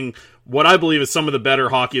playing what I believe is some of the better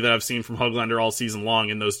hockey that I've seen from Höglander all season long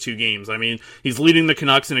in those 2 games. I mean, he's leading the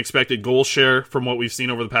Canucks in expected goal share from what we've seen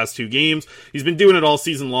over the past 2 games. He's been doing it all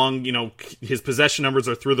season long. His possession numbers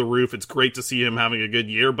are through the roof. It's great to see him having a good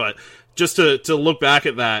year, but just to look back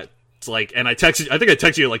at that, it's like, and I think I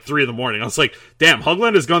texted you at like 3 a.m. I was like, damn,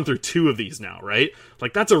 Höglander's gone through 2 of these now, right?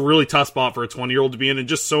 Like, that's a really tough spot for a 20-year-old to be in, and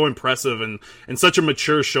just so impressive and such a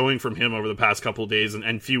mature showing from him over the past couple of days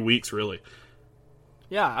and few weeks, really.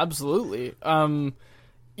 Yeah, absolutely.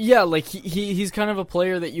 Like he's kind of a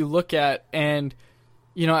player that you look at, and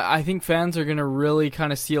I think fans are going to really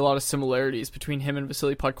kind of see a lot of similarities between him and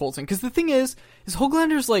Vasily Podkolzin. Because the thing is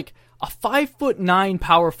Höglander's like a 5'9"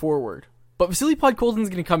 power forward, but Vasily Podkolzin's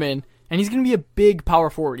going to come in and he's going to be a big power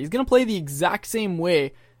forward. He's going to play the exact same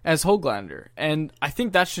way as Höglander. And I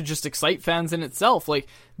think that should just excite fans in itself. Like,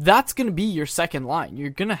 that's going to be your second line. You're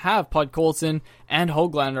going to have Podkolzin and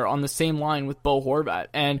Höglander on the same line with Bo Horvat.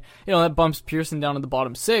 And, that bumps Pearson down to the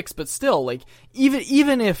bottom 6, but still, like,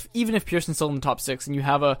 even if Pearson's still in the top 6 and you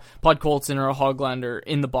have a Podkolzin or a Höglander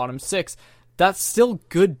in the bottom 6, that's still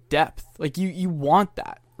good depth. Like, you want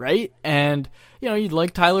that, right? And, you'd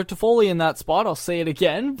like Tyler Toffoli in that spot. I'll say it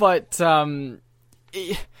again, but,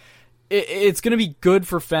 it's going to be good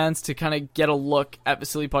for fans to kind of get a look at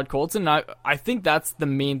Vasily Podkolzin. I think that's the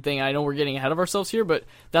main thing. I know we're getting ahead of ourselves here, but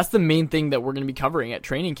that's the main thing that we're going to be covering at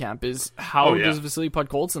training camp is how does Vasily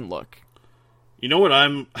Podkolzin look? You know what?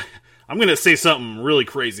 I'm going to say something really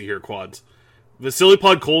crazy here, Quads. Vasily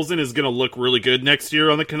Podkolzin is going to look really good next year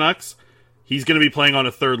on the Canucks. He's going to be playing on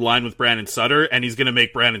a third line with Brandon Sutter, and he's going to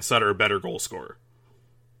make Brandon Sutter a better goal scorer.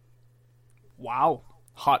 Wow.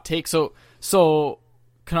 Hot take. So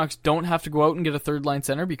Canucks don't have to go out and get a third line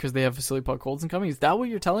center because they have Vasily Podkolzin coming. Is that what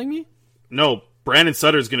you're telling me? No, Brandon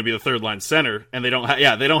Sutter is going to be the third line center, and they don't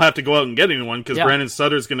have to go out and get anyone because Brandon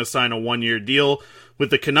Sutter is going to sign a 1-year deal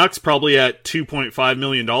with the Canucks, probably at $2.5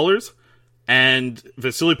 million. And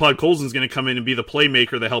Vasily Podkolzin is going to come in and be the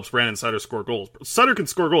playmaker that helps Brandon Sutter score goals. Sutter can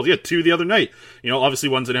score goals. He had 2 the other night. Obviously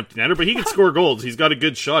one's an empty netter, but he can score goals. He's got a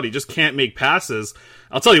good shot. He just can't make passes.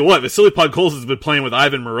 I'll tell you what, Vasily Podkolzin has been playing with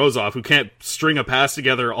Ivan Morozov, who can't string a pass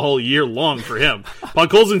together all year long for him.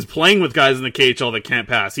 Podkolzin's playing with guys in the KHL that can't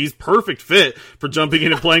pass. He's perfect fit for jumping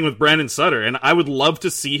in and playing with Brandon Sutter. And I would love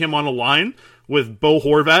to see him on a line with Bo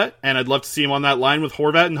Horvat, and I'd love to see him on that line with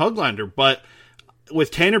Horvat and Höglander. But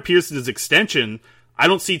with Tanner Pearson's extension, I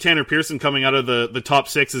don't see Tanner Pearson coming out of the top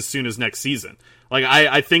 6 as soon as next season. Like,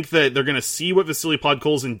 I think that they're going to see what Vasily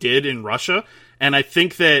Podkolzin did in Russia, and I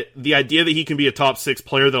think that the idea that he can be a top 6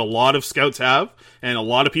 player that a lot of scouts have, and a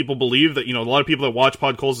lot of people believe that, a lot of people that watch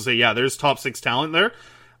Podkolzin say, yeah, there's top 6 talent there.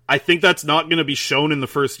 I think that's not going to be shown in the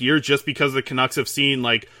first year just because the Canucks have seen,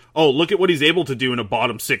 like, oh, look at what he's able to do in a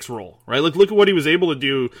bottom 6 role, right? Like, look at what he was able to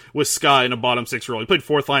do with Sky in a bottom 6 role. He played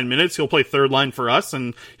 4th line minutes. He'll play 3rd line for us,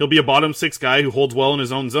 and he'll be a bottom 6 guy who holds well in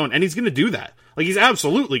his own zone. And he's going to do that. Like, he's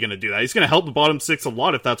absolutely going to do that. He's going to help the bottom 6 a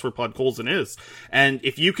lot if that's where Podkolzin is. And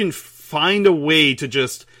if you can find a way to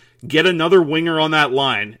just get another winger on that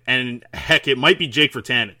line, and heck, it might be Jake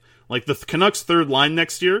Virtanen. Like, the Canucks' 3rd line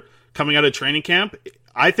next year, coming out of training camp,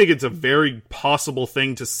 I think it's a very possible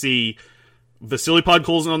thing to see Vasily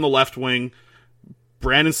Podkolzin on the left wing,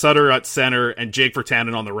 Brandon Sutter at center, and Jake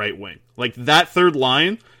Virtanen on the right wing. Like, that 3rd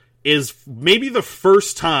line is maybe the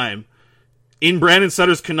first time in Brandon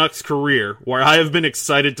Sutter's Canucks career where I have been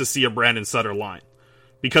excited to see a Brandon Sutter line.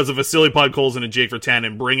 Because of Vasily Podkolzin and Jake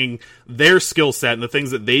Virtanen bringing their skill set and the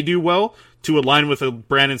things that they do well to align with a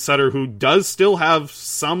Brandon Sutter who does still have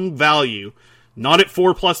some value. Not at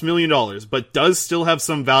 $4+ million, but does still have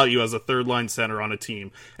some value as a 3rd line center on a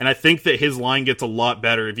team. And I think that his line gets a lot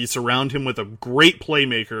better if you surround him with a great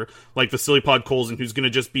playmaker like Vasily Podkolzin, who's going to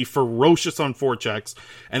just be ferocious on forechecks.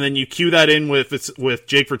 And then you cue that in with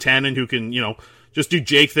Jake Virtanen, who can, just do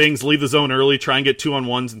Jake things, leave the zone early, try and get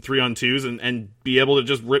 2-on-1s and 3-on-2s, and be able to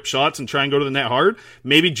just rip shots and try and go to the net hard.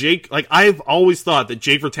 Maybe Jake, like, I've always thought that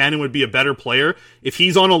Jake Virtanen would be a better player if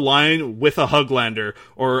he's on a line with a Höglander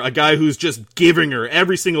or a guy who's just giving her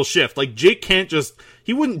every single shift. Like, Jake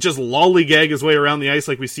he wouldn't just lollygag his way around the ice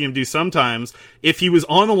like we see him do sometimes if he was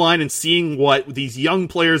on the line and seeing what these young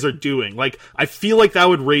players are doing. Like, I feel like that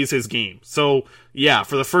would raise his game. So, yeah,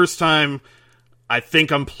 for the first time, I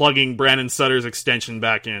think I'm plugging Brandon Sutter's extension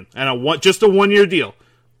back in, and I want just a 1-year deal.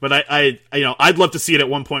 But I'd love to see it at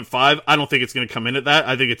 1.5. I don't think it's going to come in at that.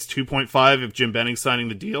 I think it's 2.5 if Jim Benning's signing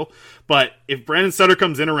the deal. But if Brandon Sutter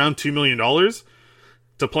comes in around $2 million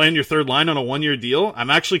to play in your 3rd line on a 1-year deal, I'm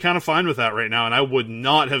actually kind of fine with that right now. And I would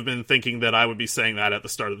not have been thinking that I would be saying that at the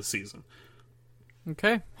start of the season.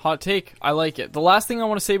 Okay, hot take. I like it. The last thing I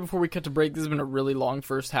want to say before we cut to break, this has been a really long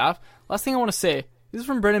first half. Last thing I want to say. This is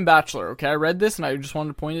from Brendan Batchelor, okay? I read this and I just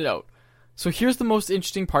wanted to point it out. So here's the most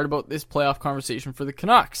interesting part about this playoff conversation for the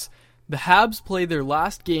Canucks. The Habs play their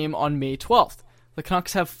last game on May 12th. The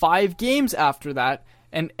Canucks have 5 games after that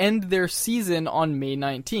and end their season on May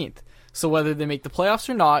 19th. So whether they make the playoffs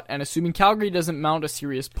or not, and assuming Calgary doesn't mount a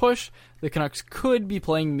serious push, the Canucks could be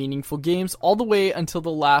playing meaningful games all the way until the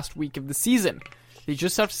last week of the season. They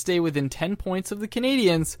just have to stay within 10 points of the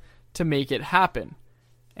Canadiens to make it happen.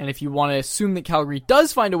 And if you want to assume that Calgary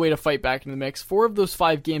does find a way to fight back in the mix, 4 of those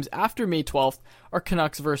 5 games after May 12th are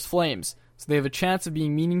Canucks versus Flames. So they have a chance of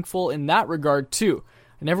being meaningful in that regard too.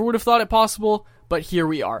 I never would have thought it possible, but here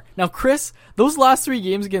we are. Now, Chris, those last 3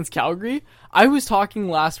 games against Calgary, I was talking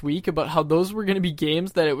last week about how those were going to be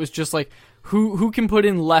games that it was just like, who can put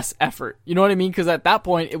in less effort? You know what I mean? Because at that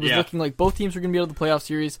point, it was looking like both teams were going to be out of the playoff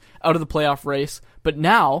series, out of the playoff race. But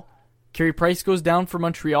now, Carey Price goes down for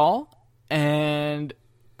Montreal, and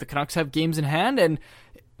the Canucks have games in hand, and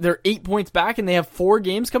they're 8 points back, and they have 4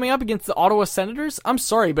 games coming up against the Ottawa Senators. I'm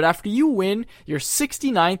sorry, but after you win your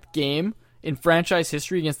 69th game in franchise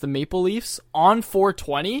history against the Maple Leafs on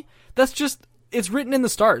 420, that's just... it's written in the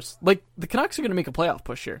stars. Like, the Canucks are going to make a playoff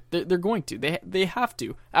push here. They're going to. They have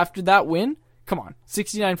to. After that win, come on.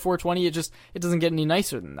 69-420, it doesn't get any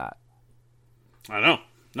nicer than that. I know.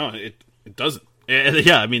 No, it doesn't.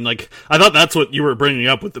 Yeah, I mean, like, I thought that's what you were bringing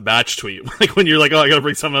up with the Batch tweet. Like, when you're like, oh, I got to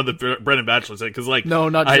bring some of the Brendan Batchelor thing. Because, like... no,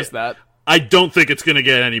 not just that. I don't think it's going to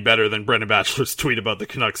get any better than Brendan Batchelor's tweet about the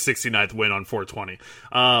Canucks' 69th win on 420.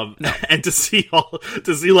 No. And to see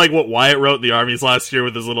like what Wyatt wrote in the Armies last year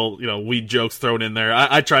with his little, weed jokes thrown in there.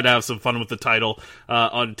 I tried to have some fun with the title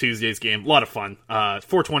on Tuesday's game. A lot of fun.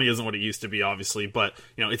 420 isn't what it used to be, obviously, but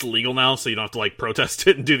it's legal now, so you don't have to like protest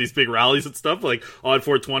it and do these big rallies and stuff like on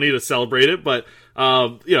 420 to celebrate it. But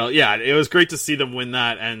it was great to see them win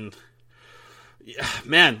that. And yeah,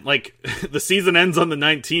 man, like the season ends on the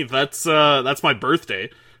 19th. That's my birthday,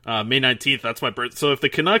 May 19th. That's my birthday. So if the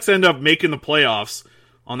Canucks end up making the playoffs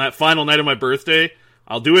on that final night of my birthday,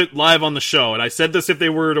 I'll do it live on the show. And I said this if they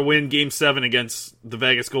were to win Game 7 against the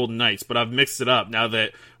Vegas Golden Knights, but I've mixed it up now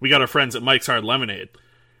that we got our friends at Mike's Hard Lemonade.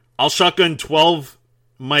 I'll shotgun 12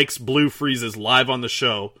 Mike's Blue Freezes live on the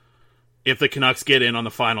show if the Canucks get in on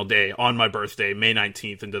the final day on my birthday, May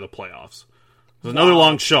 19th, into the playoffs. It's another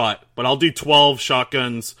long shot, but I'll do 12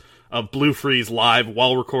 shotguns of Blue Freeze live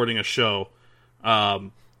while recording a show,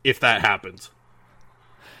 if that happens.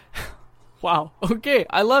 Wow. Okay,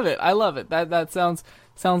 I love it. That sounds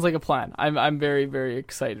like a plan. I'm very, very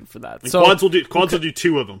excited for that. So Quads will do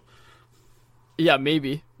 2 of them. Yeah,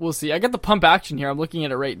 maybe. We'll see. I got the pump action here. I'm looking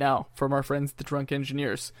at it right now from our friends, the Drunk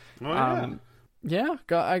Engineers. Oh, yeah. Yeah,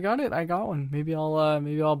 I got it. I got one. Maybe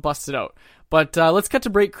I'll bust it out. But let's cut to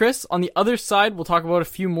break, Chris. On the other side, we'll talk about a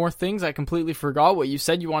few more things. I completely forgot what you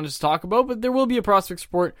said you wanted to talk about, but there will be a prospect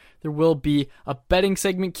report. There will be a betting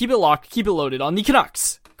segment. Keep it locked. Keep it loaded on the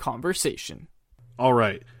Canucks Conversation. All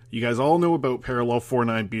right. You guys all know about Parallel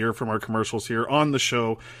 49 beer from our commercials here on the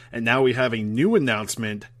show, and now we have a new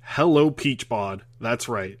announcement. Hello, Peach Bod. That's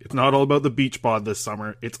right. It's not all about the Beach Bod this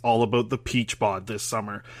summer. It's all about the Peach Bod this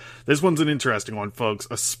summer. This one's an interesting one, folks.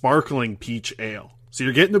 A sparkling peach ale. So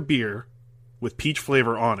you're getting a beer with peach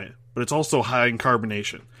flavor on it, but it's also high in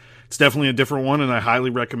carbonation. It's definitely a different one, and I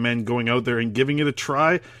highly recommend going out there and giving it a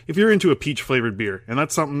try if you're into a peach-flavored beer. And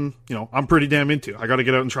that's something, I'm pretty damn into. I got to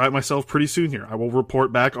get out and try it myself pretty soon here. I will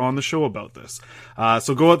report back on the show about this.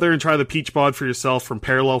 So go out there and try the Peach Bod for yourself from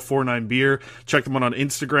Parallel 49 Beer. Check them out on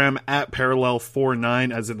Instagram at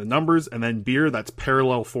Parallel49 as in the numbers, and then beer, that's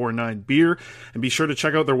Parallel 49 Beer. And be sure to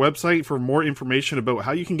check out their website for more information about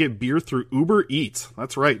how you can get beer through Uber Eats.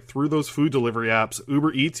 That's right, through those food delivery apps.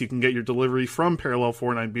 Uber Eats, you can get your delivery from Parallel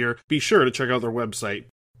 49 Beer. Be sure to check out their website,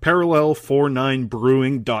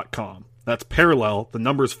 parallel49brewing.com. That's parallel, the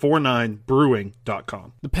numbers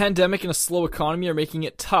 49brewing.com. The pandemic and a slow economy are making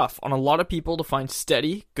it tough on a lot of people to find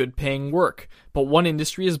steady, good-paying work. But one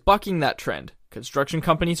industry is bucking that trend. Construction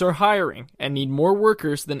companies are hiring and need more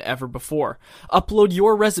workers than ever before. Upload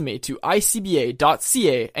your resume to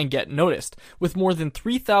icba.ca and get noticed. With more than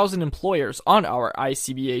 3,000 employers on our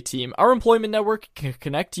ICBA team, our employment network can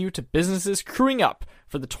connect you to businesses crewing up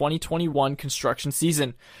for the 2021 construction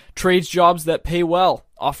season. Trades jobs that pay well,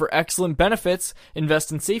 offer excellent benefits,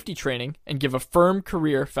 invest in safety training, and give a firm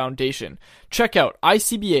career foundation. Check out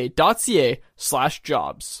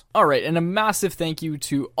icba.ca/jobs. All right, and a massive thank you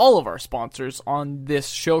to all of our sponsors on this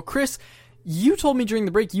show. Chris, you told me during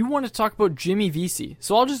the break you wanted to talk about Jimmy Vesey.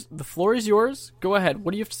 So the floor is yours. Go ahead.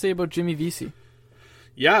 What do you have to say about Jimmy Vesey?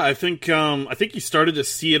 Yeah, I think you started to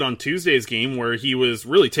see it on Tuesday's game where he was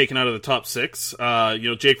really taken out of the top 6.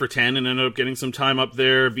 Jake Virtanen ended up getting some time up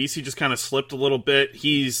there. VC just kind of slipped a little bit.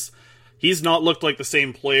 He's not looked like the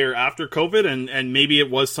same player after COVID, and maybe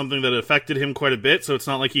it was something that affected him quite a bit, so it's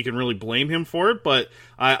not like you can really blame him for it, but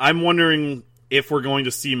I'm wondering if we're going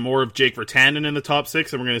to see more of Jake Virtanen in the top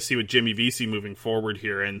 6, and we're going to see with Jimmy Vesey moving forward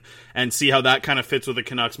here, and see how that kind of fits with the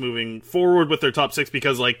Canucks moving forward with their top 6,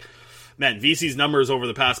 because, man, VC's numbers over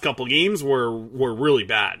the past couple games were really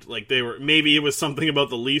bad. Maybe it was something about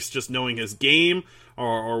the Leafs just knowing his game,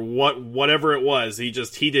 or whatever it was.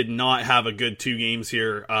 He did not have a good 2 games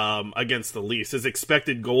here against the Leafs. His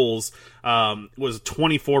expected goals was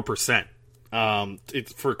 24%.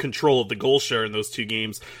 It's for control of the goal share in those 2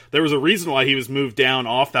 games. There was a reason why he was moved down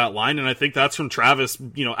off that line, and I think that's from Travis,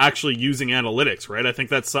 actually using analytics, right? I think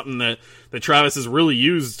that's something that Travis has really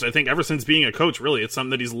used, I think, ever since being a coach, really. It's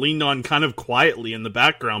something that he's leaned on kind of quietly in the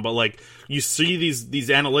background, but, like, you see these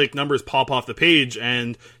analytic numbers pop off the page,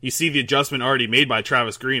 and you see the adjustment already made by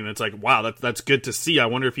Travis Green, and it's like, wow, that's good to see. I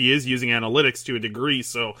wonder if he is using analytics to a degree,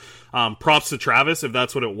 so props to Travis if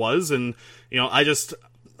that's what it was, and,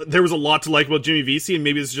 there was a lot to like about Jimmy Vesey, and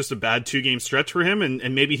maybe it's just a bad 2-game stretch for him,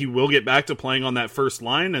 and maybe he will get back to playing on that first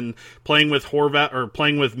line and playing with Horvat or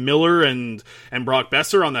playing with Miller and Brock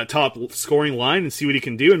Besser on that top scoring line and see what he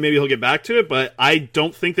can do, and maybe he'll get back to it. But I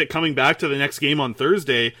don't think that coming back to the next game on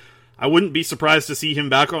Thursday, I wouldn't be surprised to see him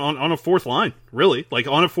back on a 4th line, really, like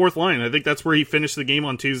on a 4th line. I think that's where he finished the game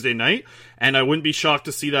on Tuesday night, and I wouldn't be shocked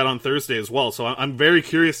to see that on Thursday as well. So I'm very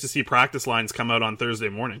curious to see practice lines come out on Thursday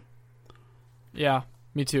morning. Yeah.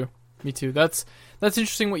 Me too. That's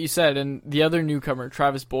interesting what you said. And the other newcomer,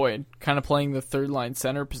 Travis Boyd, kind of playing the 3rd-line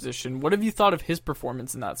center position. What have you thought of his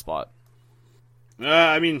performance in that spot?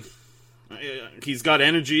 He's got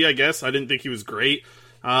energy, I guess. I didn't think he was great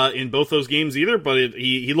in both those games either, but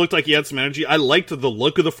he looked like he had some energy. I liked the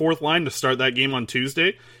look of the 4th line to start that game on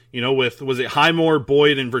Tuesday. Was it Highmore,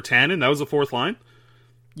 Boyd, and Virtanen? That was the 4th line?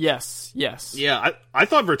 Yes. Yeah, I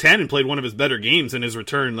thought Virtanen played one of his better games in his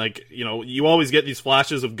return. Like, you always get these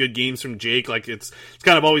flashes of good games from Jake. Like, it's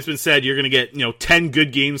kind of always been said, you're going to get, 10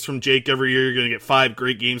 good games from Jake every year. You're going to get 5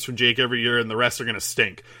 great games from Jake every year, and the rest are going to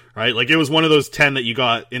stink, right? Like, it was one of those 10 that you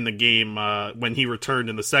got in the game when he returned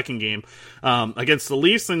in the second game against the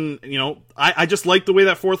Leafs. And, I just liked the way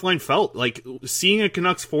that 4th line felt. Like, seeing a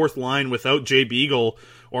Canucks 4th line without Jay Beagle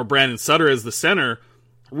or Brandon Sutter as the center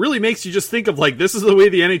really makes you just think of, like, this is the way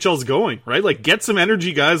the NHL's going, right? Like, get some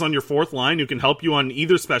energy guys on your 4th line who can help you on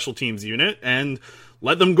either special teams unit, and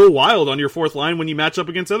let them go wild on your 4th line when you match up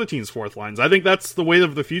against other teams' 4th lines. I think that's the way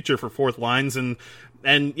of the future for 4th lines, and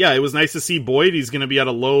yeah, it was nice to see Boyd. He's going to be at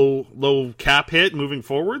a low cap hit moving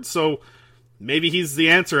forward, so maybe he's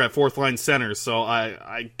the answer at 4th line center. So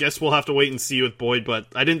I guess we'll have to wait and see with Boyd, but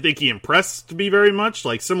I didn't think he impressed me very much.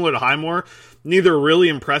 Like, similar to Highmore, neither really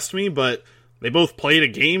impressed me, but they both played a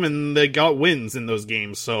game and they got wins in those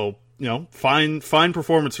games. So, fine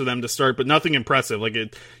performance for them to start, but nothing impressive. Like,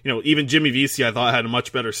 even Jimmy Vesey, I thought, had a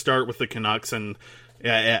much better start with the Canucks, and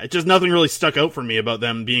just nothing really stuck out for me about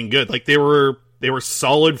them being good. Like, they were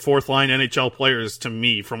solid 4th line NHL players to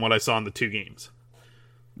me from what I saw in the 2 games.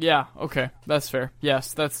 Yeah, okay. That's fair.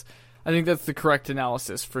 Yes, I think that's the correct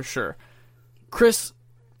analysis for sure. Chris,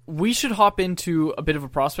 we should hop into a bit of a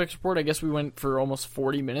prospects report. I guess we went for almost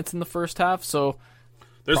 40 minutes in the first half, so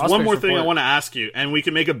there's one more thing I want to ask you, and we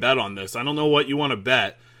can make a bet on this. I don't know what you want to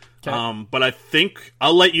bet, but I think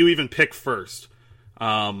I'll let you even pick first.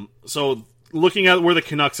 So looking at where the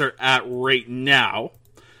Canucks are at right now,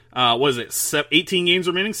 what is it, 18 games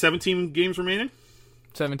remaining? 17 games remaining?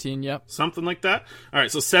 17, yep. Something like that. All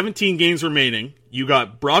right, so 17 games remaining. You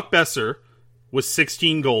got Brock Besser with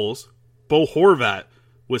 16 goals, Bo Horvat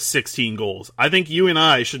with 16 goals. I think you and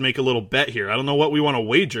I should make a little bet here. I don't know what we want to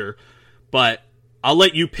wager, but I'll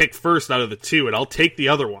let you pick first out of the 2, and I'll take the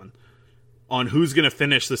other one on who's going to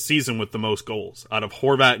finish the season with the most goals out of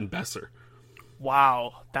Horvat and Besser.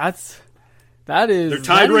 Wow, that is. They're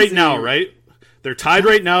tied right now, right? They're tied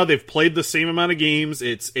right now. They've played the same amount of games.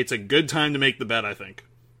 It's a good time to make the bet, I think.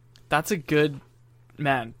 That's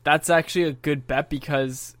actually a good bet,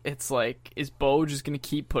 because it's like, is Bo just going to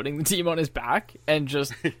keep putting the team on his back and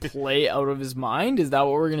just play out of his mind? Is that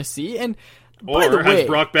what we're going to see? And by the way, has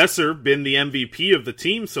Brock Besser been the MVP of the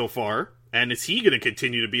team so far? And is he going to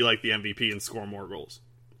continue to be like the MVP and score more goals?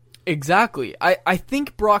 Exactly. I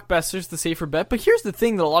think Brock Besser's the safer bet, but here's the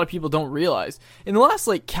thing that a lot of people don't realize. In the last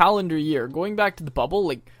calendar year, going back to the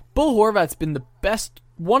bubble, Bo Horvat's been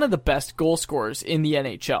one of the best goal scorers in the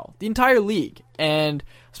NHL, the entire league, and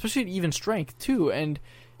especially at even strength too. And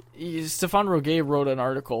Stefan Roguet wrote an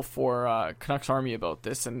article for Canucks Army about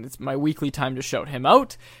this, and it's my weekly time to shout him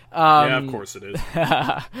out. Yeah, of course it is.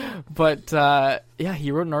 But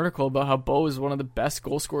he wrote an article about how Bo is one of the best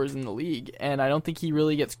goal scorers in the league, and I don't think he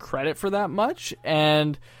really gets credit for that much.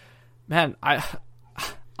 And man,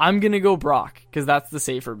 I'm gonna go Brock, because that's the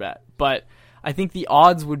safer bet. But I think the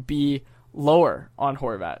odds would be lower on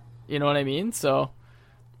Horvat. You know what I mean? So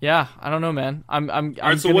yeah, I don't know, man. I'm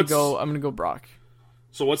gonna go Brock.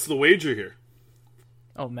 So what's the wager here?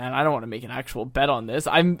 Oh man, I don't want to make an actual bet on this.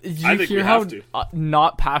 I think hear how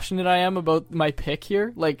not passionate I am about my pick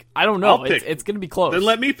here? I don't know. It's going to be close. Then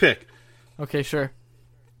let me pick. Okay, sure.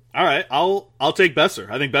 All right, I'll take Besser.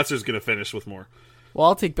 I think Besser's going to finish with more. Well,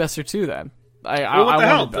 I'll take Besser too then. What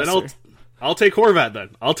the hell? I'll take Horvat then.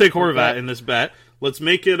 I'll take Horvat in this bet. Let's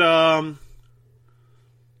make it, I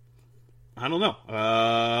don't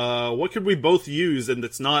know. What could we both use and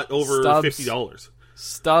it's not over $50?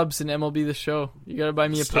 Stubbs and MLB The Show. You gotta buy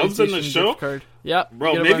me a Stubbs PlayStation in the show? gift card. Yep.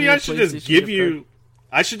 Bro, maybe I should just give you...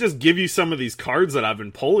 I should just give you some of these cards that I've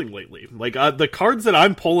been pulling lately. Like, the cards that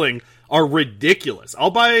I'm pulling are ridiculous.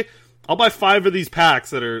 I'll buy 5 of these packs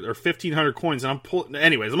that are 1,500 coins, and I'm pulling...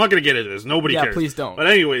 Anyways, I'm not going to get into this. Nobody cares. Yeah, please don't. But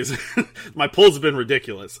anyways, my pulls have been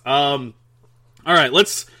ridiculous. All right,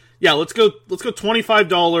 let's go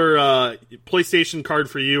 $25 PlayStation card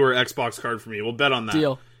for you or Xbox card for me. We'll bet on that.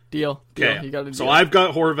 Deal. Okay. You got a deal. So I've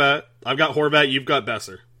got Horvat. You've got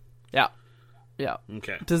Besser. Yeah.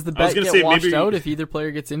 Okay. Does the bet get washed out if either player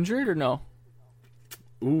gets injured or no?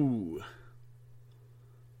 Ooh.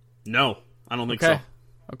 No, I don't think so.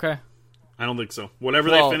 Okay. I don't think so. Whatever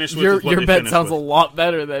they finish with is what your they bet finish sounds with. a lot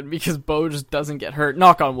better then because Bo just doesn't get hurt.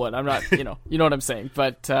 Knock on wood. I'm not, you know what I'm saying.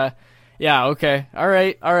 But yeah, okay. All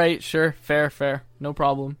right, sure. Fair. No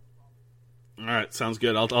problem. All right, sounds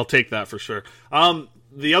good. I'll take that for sure.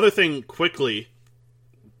 The other thing quickly,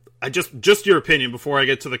 I just your opinion before I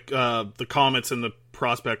get to the comments and the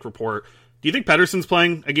prospect report. Do you think Pettersson's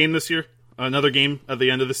playing a game this year? Another game at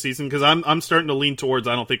the end of the season? Because I'm starting to lean towards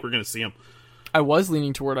I don't think we're going to see him. I was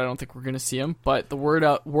leaning toward I don't think we're going to see him, but the word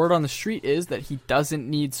on the street is that he doesn't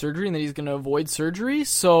need surgery and that he's going to avoid surgery.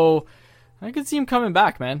 So I could see him coming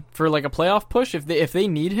back, man, for like a playoff push if they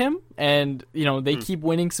need him and they keep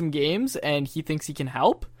winning some games and he thinks he can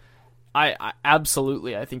help. I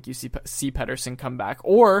absolutely I think you see Pettersson come back.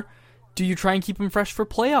 Or do you try and keep him fresh for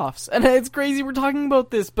playoffs? And it's crazy we're talking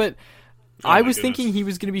about this, but I was thinking he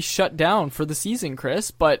was going to be shut down for the season,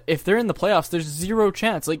 Chris. But if they're in the playoffs, there's zero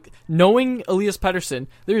chance. Like, knowing Elias Pettersson,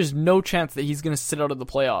 there is no chance that he's going to sit out of the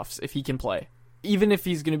playoffs if he can play. Even if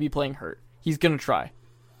he's going to be playing hurt. He's going to try.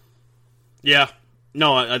 Yeah.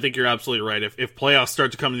 No, I think you're absolutely right. If playoffs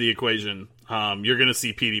start to come to the equation, you're going to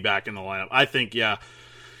see Petey back in the lineup. I think, yeah.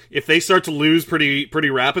 If they start to lose pretty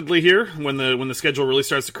rapidly here, when the schedule really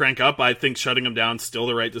starts to crank up, I think shutting them down is still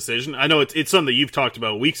the right decision. I know it's something that you've talked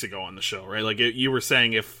about weeks ago on the show, right? Like you were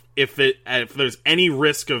saying, if there's any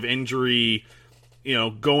risk of injury,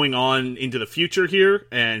 going on into the future here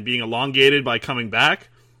and being elongated by coming back,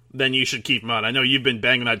 then you should keep them out. I know you've been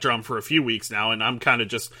banging that drum for a few weeks now, and I'm kind of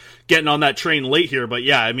just getting on that train late here. But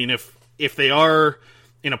yeah, I mean, if they are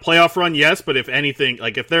in a playoff run, yes, but if anything,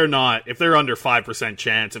 like if they're under 5%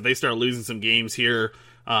 chance, if they start losing some games here,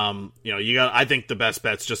 I think the best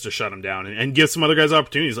bet's just to shut them down and give some other guys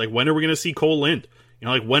opportunities. Like, when are we going to see Cole Lind?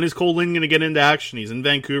 Like, when is Cole Lind going to get into action? He's in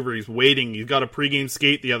Vancouver. He's waiting. He's got a pregame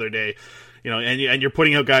skate the other day. And you're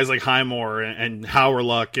putting out guys like Highmore and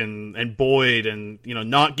Howerluck and Boyd and,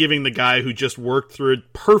 not giving the guy who just worked through a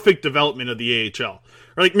perfect development of the AHL.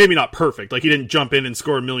 Or, like, maybe not perfect. Like, he didn't jump in and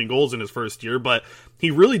score 1 million goals in his first year, but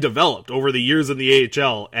he really developed over the years in the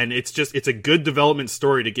AHL, and it's a good development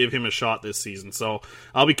story to give him a shot this season. So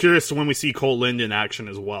I'll be curious to when we see Cole Lind in action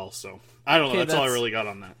as well. So I don't know. That's all I really got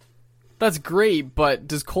on that. That's great, but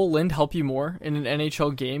does Cole Lind help you more in an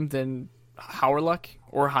NHL game than Howerluck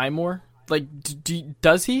or Highmore? Like,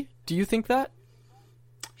 does he? Do you think that?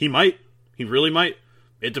 He might. He really might.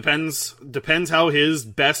 It depends how his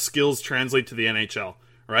best skills translate to the NHL,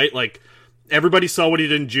 right? Like, everybody saw what he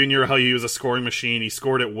did in junior, how he was a scoring machine. He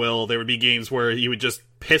scored at will. There would be games where he would just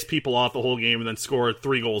piss people off the whole game and then score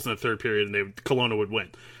 3 goals in the third period and Kelowna would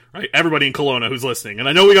win. Right? Everybody in Kelowna who's listening, and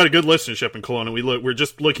I know we got a good listenership in Kelowna. We're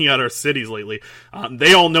just looking at our cities lately.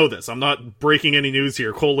 They all know this. I'm not breaking any news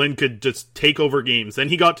here. Cole Lind could just take over games. Then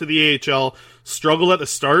he got to the AHL, struggled at the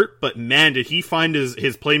start, but man, did he find his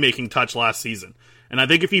playmaking touch last season. And I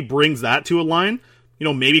think if he brings that to a line,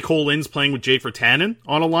 maybe Cole Lind's playing with Jake Virtanen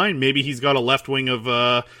on a line. Maybe he's got a left wing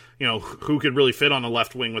of, who could really fit on the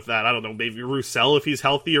left wing with that? I don't know. Maybe Roussel if he's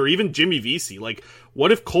healthy, or even Jimmy Vesey. Like,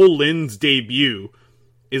 what if Cole Lind's debut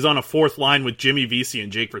is on a fourth line with Jimmy Vesey and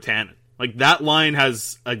Jake Virtanen? Like, that line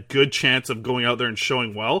has a good chance of going out there and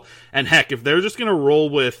showing well. And heck, if they're just going to roll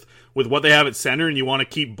with what they have at center and you want to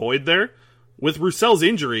keep Boyd there, with Roussel's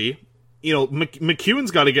injury,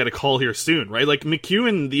 McEwen's got to get a call here soon, right? Like,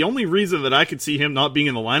 McEwen, the only reason that I could see him not being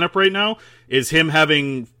in the lineup right now is him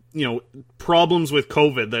having, problems with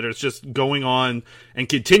COVID that is just going on and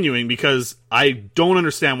continuing, because I don't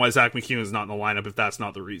understand why Zach McEwen's not in the lineup if that's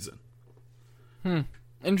not the reason.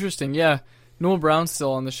 Interesting, yeah. Noel Brown's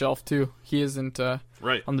still on the shelf, too. He isn't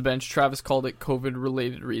right on the bench. Travis called it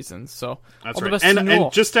COVID-related reasons, so that's right.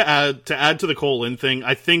 And just to add to the Cole Lind thing,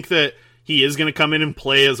 I think that he is going to come in and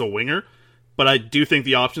play as a winger, but I do think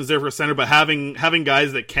the option's there for a center. But having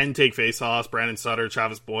guys that can take faceoffs, Brandon Sutter,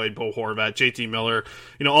 Travis Boyd, Bo Horvat, JT Miller,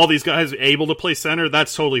 all these guys able to play center,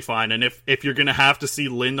 that's totally fine. And if you're going to have to see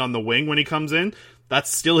Lind on the wing when he comes in, that's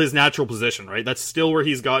still his natural position, right? That's still where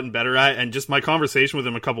he's gotten better at. And just my conversation with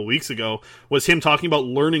him a couple weeks ago was him talking about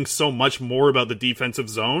learning so much more about the defensive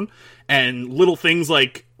zone and little things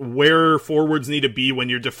like where forwards need to be when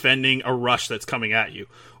you're defending a rush that's coming at you,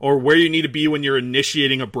 or where you need to be when you're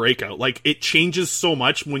initiating a breakout. Like, it changes so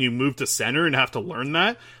much when you move to center and have to learn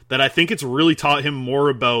that I think it's really taught him more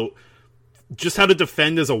about just how to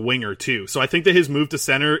defend as a winger too. So I think that his move to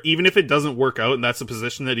center, even if it doesn't work out and that's the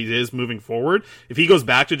position that he is moving forward, if he goes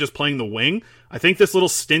back to just playing the wing, I think this little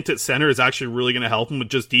stint at center is actually really going to help him with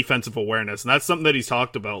just defensive awareness. And that's something that he's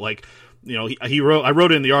talked about. Like, I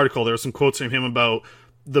wrote in the article, there were some quotes from him about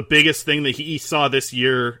the biggest thing that he saw this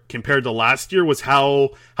year compared to last year was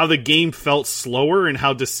how the game felt slower and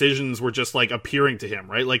how decisions were just like appearing to him,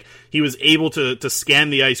 right? Like, he was able to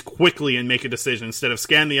scan the ice quickly and make a decision instead of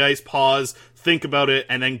scan the ice, pause, think about it,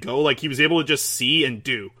 and then go. Like, he was able to just see and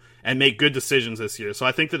do and make good decisions this year. So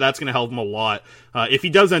I think that that's going to help him a lot if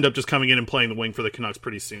he does end up just coming in and playing the wing for the Canucks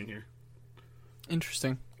pretty soon here.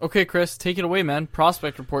 Interesting. Okay, Chris, take it away, man.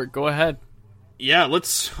 Prospect report, go ahead. Yeah,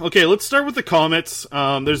 let's start with the Comets.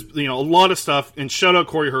 There's a lot of stuff, and shout out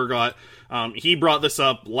Corey Hergott. He brought this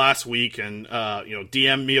up last week and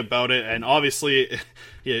DM'd me about it, and obviously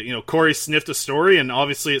Corey sniffed a story, and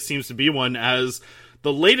obviously it seems to be one. As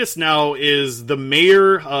the latest now is the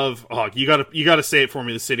mayor of you gotta say it for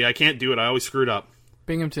me, the city. I can't do it. I always screw it up.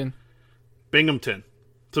 Binghamton.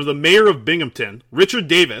 So the mayor of Binghamton, Richard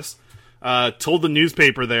Davis, told the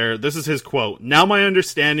newspaper there, this is his quote: "Now my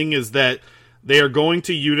understanding is that they are going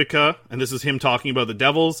to Utica," and this is him talking about the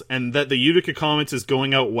Devils, "and that the Utica Comets is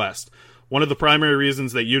going out west. One of the primary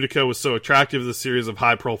reasons that Utica was so attractive is a series of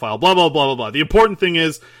high-profile blah, blah, blah, blah, blah." The important thing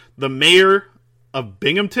is the mayor of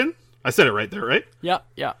Binghamton. I said it right there, right?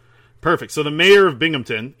 Yeah. Perfect. So the mayor of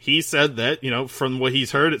Binghamton, he said that, from what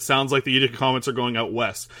he's heard, it sounds like the Utica Comets are going out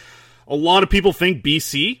west. A lot of people think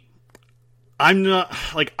BC. I'm not,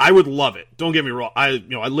 I would love it. Don't get me wrong. I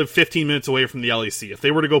live 15 minutes away from the LEC. If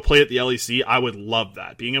they were to go play at the LEC, I would love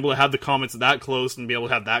that. Being able to have the Comets that close and be able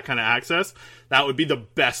to have that kind of access, that would be the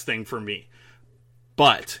best thing for me.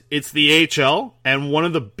 But it's the AHL, and one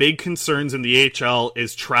of the big concerns in the AHL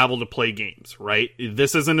is travel to play games, right?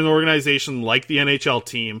 This isn't an organization like the NHL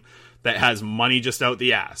team that has money just out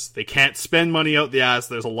the ass. They can't spend money out the ass.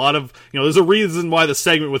 There's a lot of, there's a reason why the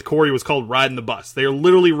segment with Corey was called Riding the Bus. They are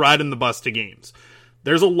literally riding the bus to games.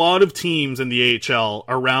 There's a lot of teams in the AHL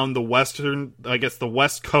around the the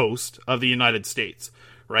west coast of the United States,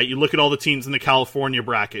 right? You look at all the teams in the California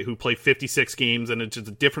bracket who play 56 games, and it's just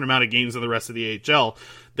a different amount of games than the rest of the AHL.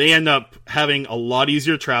 They end up having a lot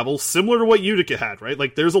easier travel, similar to what Utica had, right?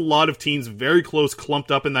 Like, there's a lot of teams very close, clumped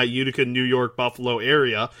up in that Utica, New York, Buffalo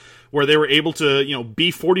area, where they were able to,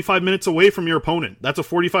 be 45 minutes away from your opponent. That's a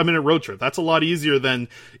 45-minute road trip. That's a lot easier than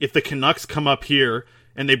if the Canucks come up here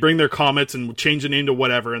and they bring their Comets and change the name to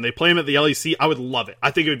whatever, and they play them at the LEC. I would love it.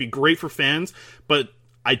 I think it would be great for fans, but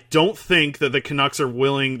I don't think that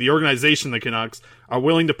the organization, the Canucks, are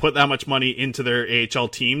willing to put that much money into their AHL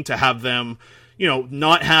team to have them,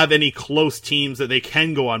 not have any close teams that they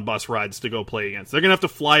can go on bus rides to go play against. They're going to have to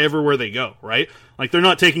fly everywhere they go, right? Like, they're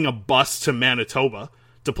not taking a bus to Manitoba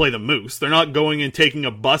to play the Moose. They're not going and taking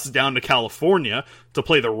a bus down to California to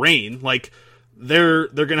play the Reign. Like, they're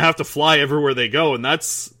going to have to fly everywhere they go, and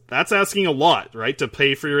that's asking a lot, right? To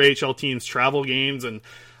pay for your AHL team's travel games, and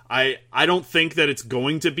I don't think that it's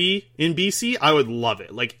going to be in BC. I would love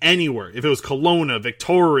it. Like, anywhere. If it was Kelowna,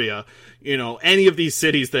 Victoria, any of these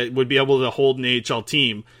cities that would be able to hold an AHL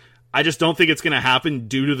team, I just don't think it's going to happen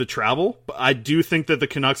due to the travel. But I do think that the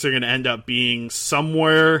Canucks are going to end up being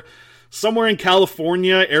somewhere in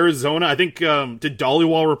California, Arizona. I think, did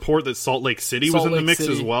Dollywall report that Salt Lake City was in the mix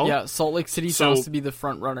as well? Yeah, Salt Lake City sounds to be the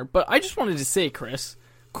front runner. But I just wanted to say, Chris,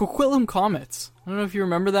 Coquitlam Comets. I don't know if you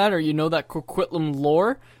remember that or you know that Coquitlam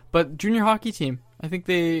lore, but junior hockey team. I think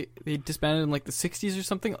they disbanded in like the 60s or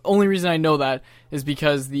something. Only reason I know that is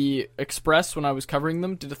because the Express, when I was covering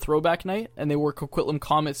them, did a throwback night, and they wore Coquitlam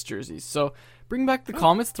Comets jerseys. So bring back the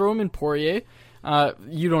Comets, throw them in Poirier.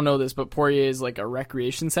 You don't know this, but Poirier is like a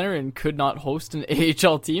recreation center and could not host an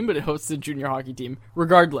AHL team, but it hosts a junior hockey team.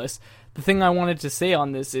 Regardless, the thing I wanted to say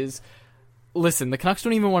on this is, listen, the Canucks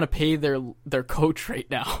don't even want to pay their coach right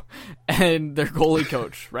now and their goalie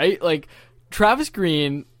coach, right? Like, Travis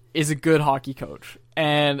Green is a good hockey coach,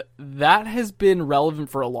 and that has been relevant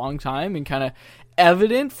for a long time and kind of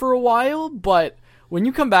evident for a while, but when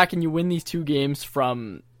you come back and you win these 2 games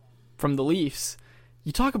from the Leafs,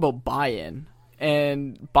 you talk about buy-in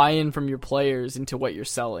and buy-in from your players into what you're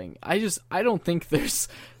selling. I don't think there's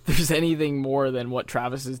anything more than what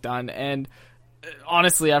Travis has done. And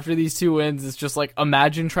honestly, after these 2 wins, it's just like,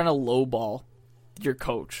 imagine trying to lowball your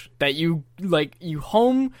coach that you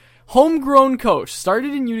homegrown coach,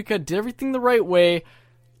 started in Utica, did everything the right way,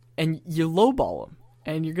 and you lowball him.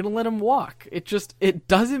 And you're going to let him walk. It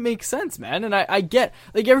doesn't make sense, man. And I get,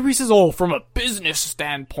 like, everybody says, oh, from a business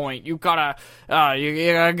standpoint, you gotta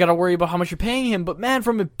worry about how much you're paying him. But man,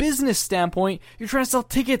 from a business standpoint, you're trying to sell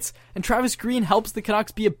tickets, and Travis Green helps the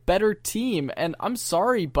Canucks be a better team. And I'm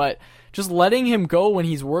sorry, but just letting him go when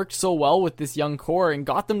he's worked so well with this young core and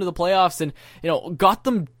got them to the playoffs and, got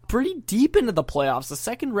them pretty deep into the playoffs. The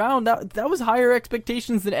second round, that was higher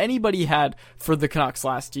expectations than anybody had for the Canucks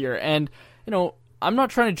last year. And, I'm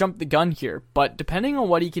not trying to jump the gun here, but depending on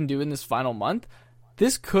what he can do in this final month,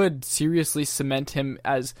 this could seriously cement him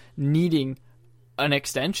as needing an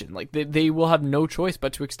extension. Like, they will have no choice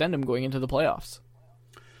but to extend him going into the playoffs.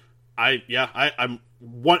 I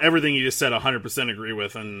want everything you just said 100% agree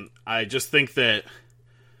with, and I just think that,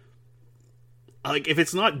 like, if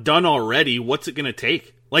it's not done already, what's it going to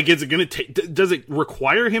take? Like, is it going to take? Does it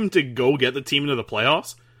require him to go get the team into the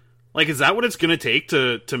playoffs? Like, is that what it's going to take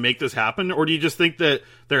to make this happen? Or do you just think that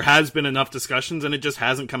there has been enough discussions and it just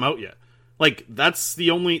hasn't come out yet? Like, those are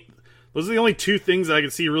the only 2 things that I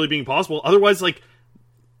can see really being possible. Otherwise, like,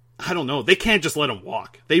 I don't know. They can't just let him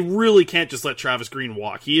walk. They really can't just let Travis Green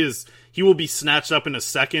walk. He will be snatched up in a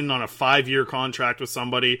second on a 5-year contract with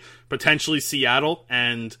somebody, potentially Seattle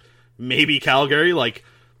and maybe Calgary. Like,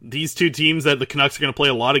 these 2 teams that the Canucks are going to play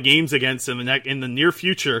a lot of games against in the near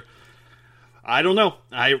future. I don't know.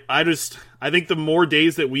 I think the more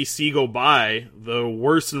days that we see go by, the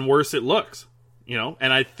worse and worse it looks.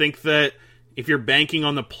 And I think that if you're banking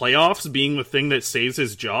on the playoffs being the thing that saves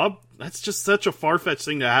his job, that's just such a far-fetched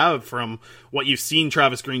thing to have from what you've seen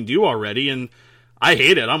Travis Green do already. And I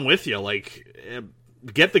hate it. I'm with you. Like,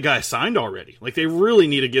 get the guy signed already. Like, they really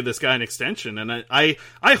need to give this guy an extension. And I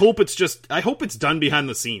hope it's done behind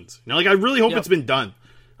the scenes. I really hope it's been done.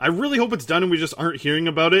 I really hope it's done and we just aren't hearing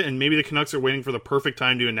about it, and maybe the Canucks are waiting for the perfect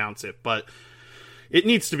time to announce it. But it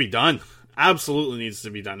needs to be done. Absolutely needs to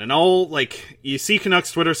be done. And you see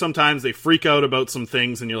Canucks Twitter sometimes, they freak out about some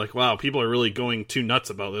things, and you're like, wow, people are really going too nuts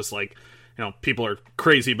about this. Like, people are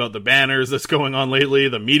crazy about the banners that's going on lately,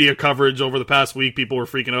 the media coverage over the past week, people were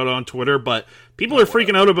freaking out on Twitter, but people are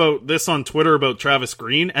freaking out about this on Twitter about Travis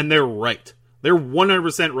Green, and they're right. They're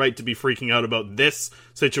 100% right to be freaking out about this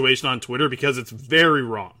situation on Twitter because it's very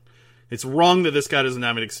wrong. It's wrong that this guy doesn't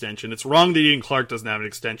have an extension. It's wrong that Ian Clark doesn't have an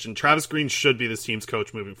extension. Travis Green should be this team's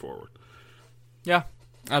coach moving forward. Yeah,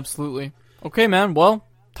 absolutely. Okay, man. Well,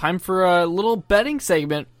 time for a little betting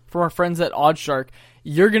segment from our friends at OddsShark.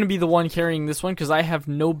 You're going to be the one carrying this one because I have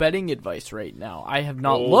no betting advice right now. I have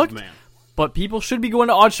not looked. Man. But people should be going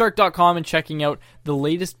to oddshark.com and checking out the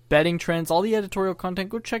latest betting trends, all the editorial content.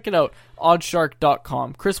 Go check it out,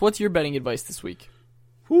 oddshark.com. Chris, what's your betting advice this week?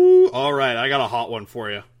 All right, I got a hot one for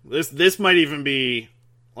you. This might even be,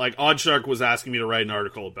 like, OddsShark was asking me to write an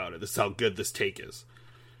article about it. This is how good this take is.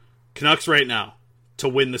 Canucks right now to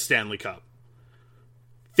win the Stanley Cup.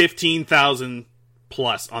 15,000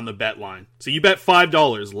 plus on the bet line. So you bet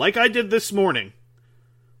 $5, like I did this morning.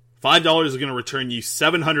 $5 is going to return you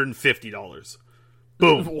 $750.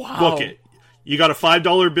 Boom. Wow. Book it. You got a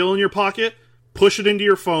 $5 bill in your pocket, push it into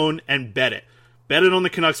your phone, and bet it. Bet it on the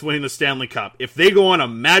Canucks winning the Stanley Cup. If they go on a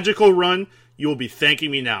magical run, you will be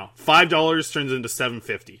thanking me now. $5 turns into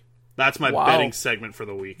 $750. That's my betting segment for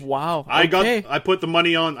the week. Wow. Okay. I put the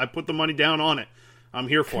money down on it. I'm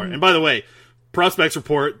here for it. And by the way, Prospects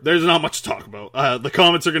Report, there's not much to talk about. The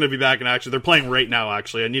Comets are going to be back in action. They're playing right now,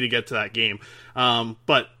 actually. I need to get to that game.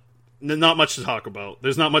 But not much to talk about.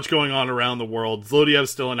 There's not much going on around the world. Zlodyev's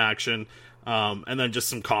still in action. And then just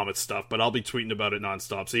some Comets stuff. But I'll be tweeting about it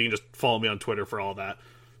nonstop. So you can just follow me on Twitter for all that.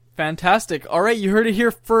 Fantastic. All right, you heard it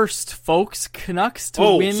here first, folks. Canucks to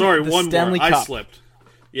win the Stanley Cup. I slipped.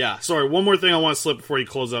 Yeah, sorry. One more thing I want to slip before you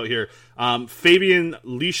close out here. Fabian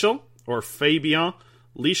Lischel, or Fabien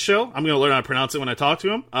Lischel. I'm going to learn how to pronounce it when I talk to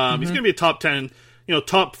him. He's going to be a top 10,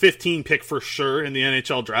 top 15 pick for sure in the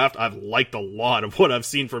NHL draft. I've liked a lot of what I've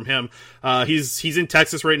seen from him. He's in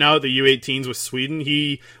Texas right now at the U18s with Sweden.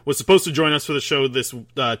 He was supposed to join us for the show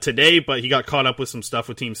today, but he got caught up with some stuff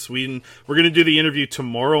with Team Sweden. We're going to do the interview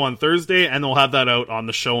tomorrow on Thursday, and they'll have that out on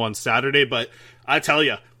the show on Saturday. But I tell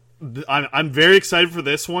you, I'm very excited for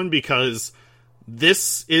this one because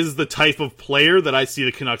this is the type of player that I see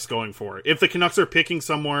the Canucks going for. If the Canucks are picking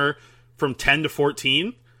somewhere from 10 to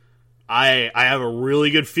 14, I have a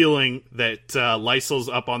really good feeling that Lysel's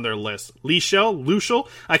up on their list. Luschel?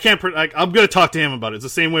 I'm going to talk to him about it. It's the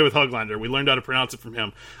same way with Huglander. We learned how to pronounce it from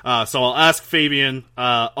him. So I'll ask Fabian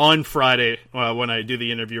on Friday when I do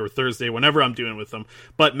the interview, or Thursday, whenever I'm doing with him.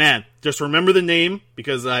 But man, just remember the name,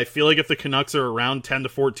 because I feel like if the Canucks are around 10 to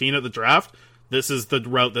 14 at the draft, this is the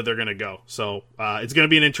route that they're going to go. So it's going to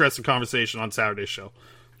be an interesting conversation on Saturday's show.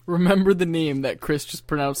 Remember the name that Chris just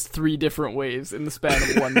pronounced 3 different ways in the span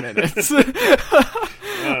of 1 minute.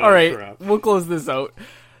 All right, crap. We'll close this out.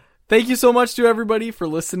 Thank you so much to everybody for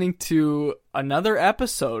listening to another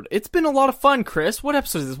episode. It's been a lot of fun, Chris. What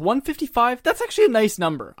episode is this? 155? That's actually a nice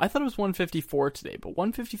number. I thought it was 154 today, but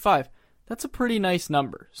 155, that's a pretty nice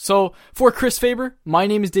number. So, for Chris Faber, my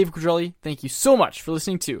name is David Quadrelli. Thank you so much for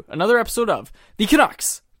listening to another episode of the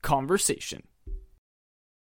Canucks Conversation.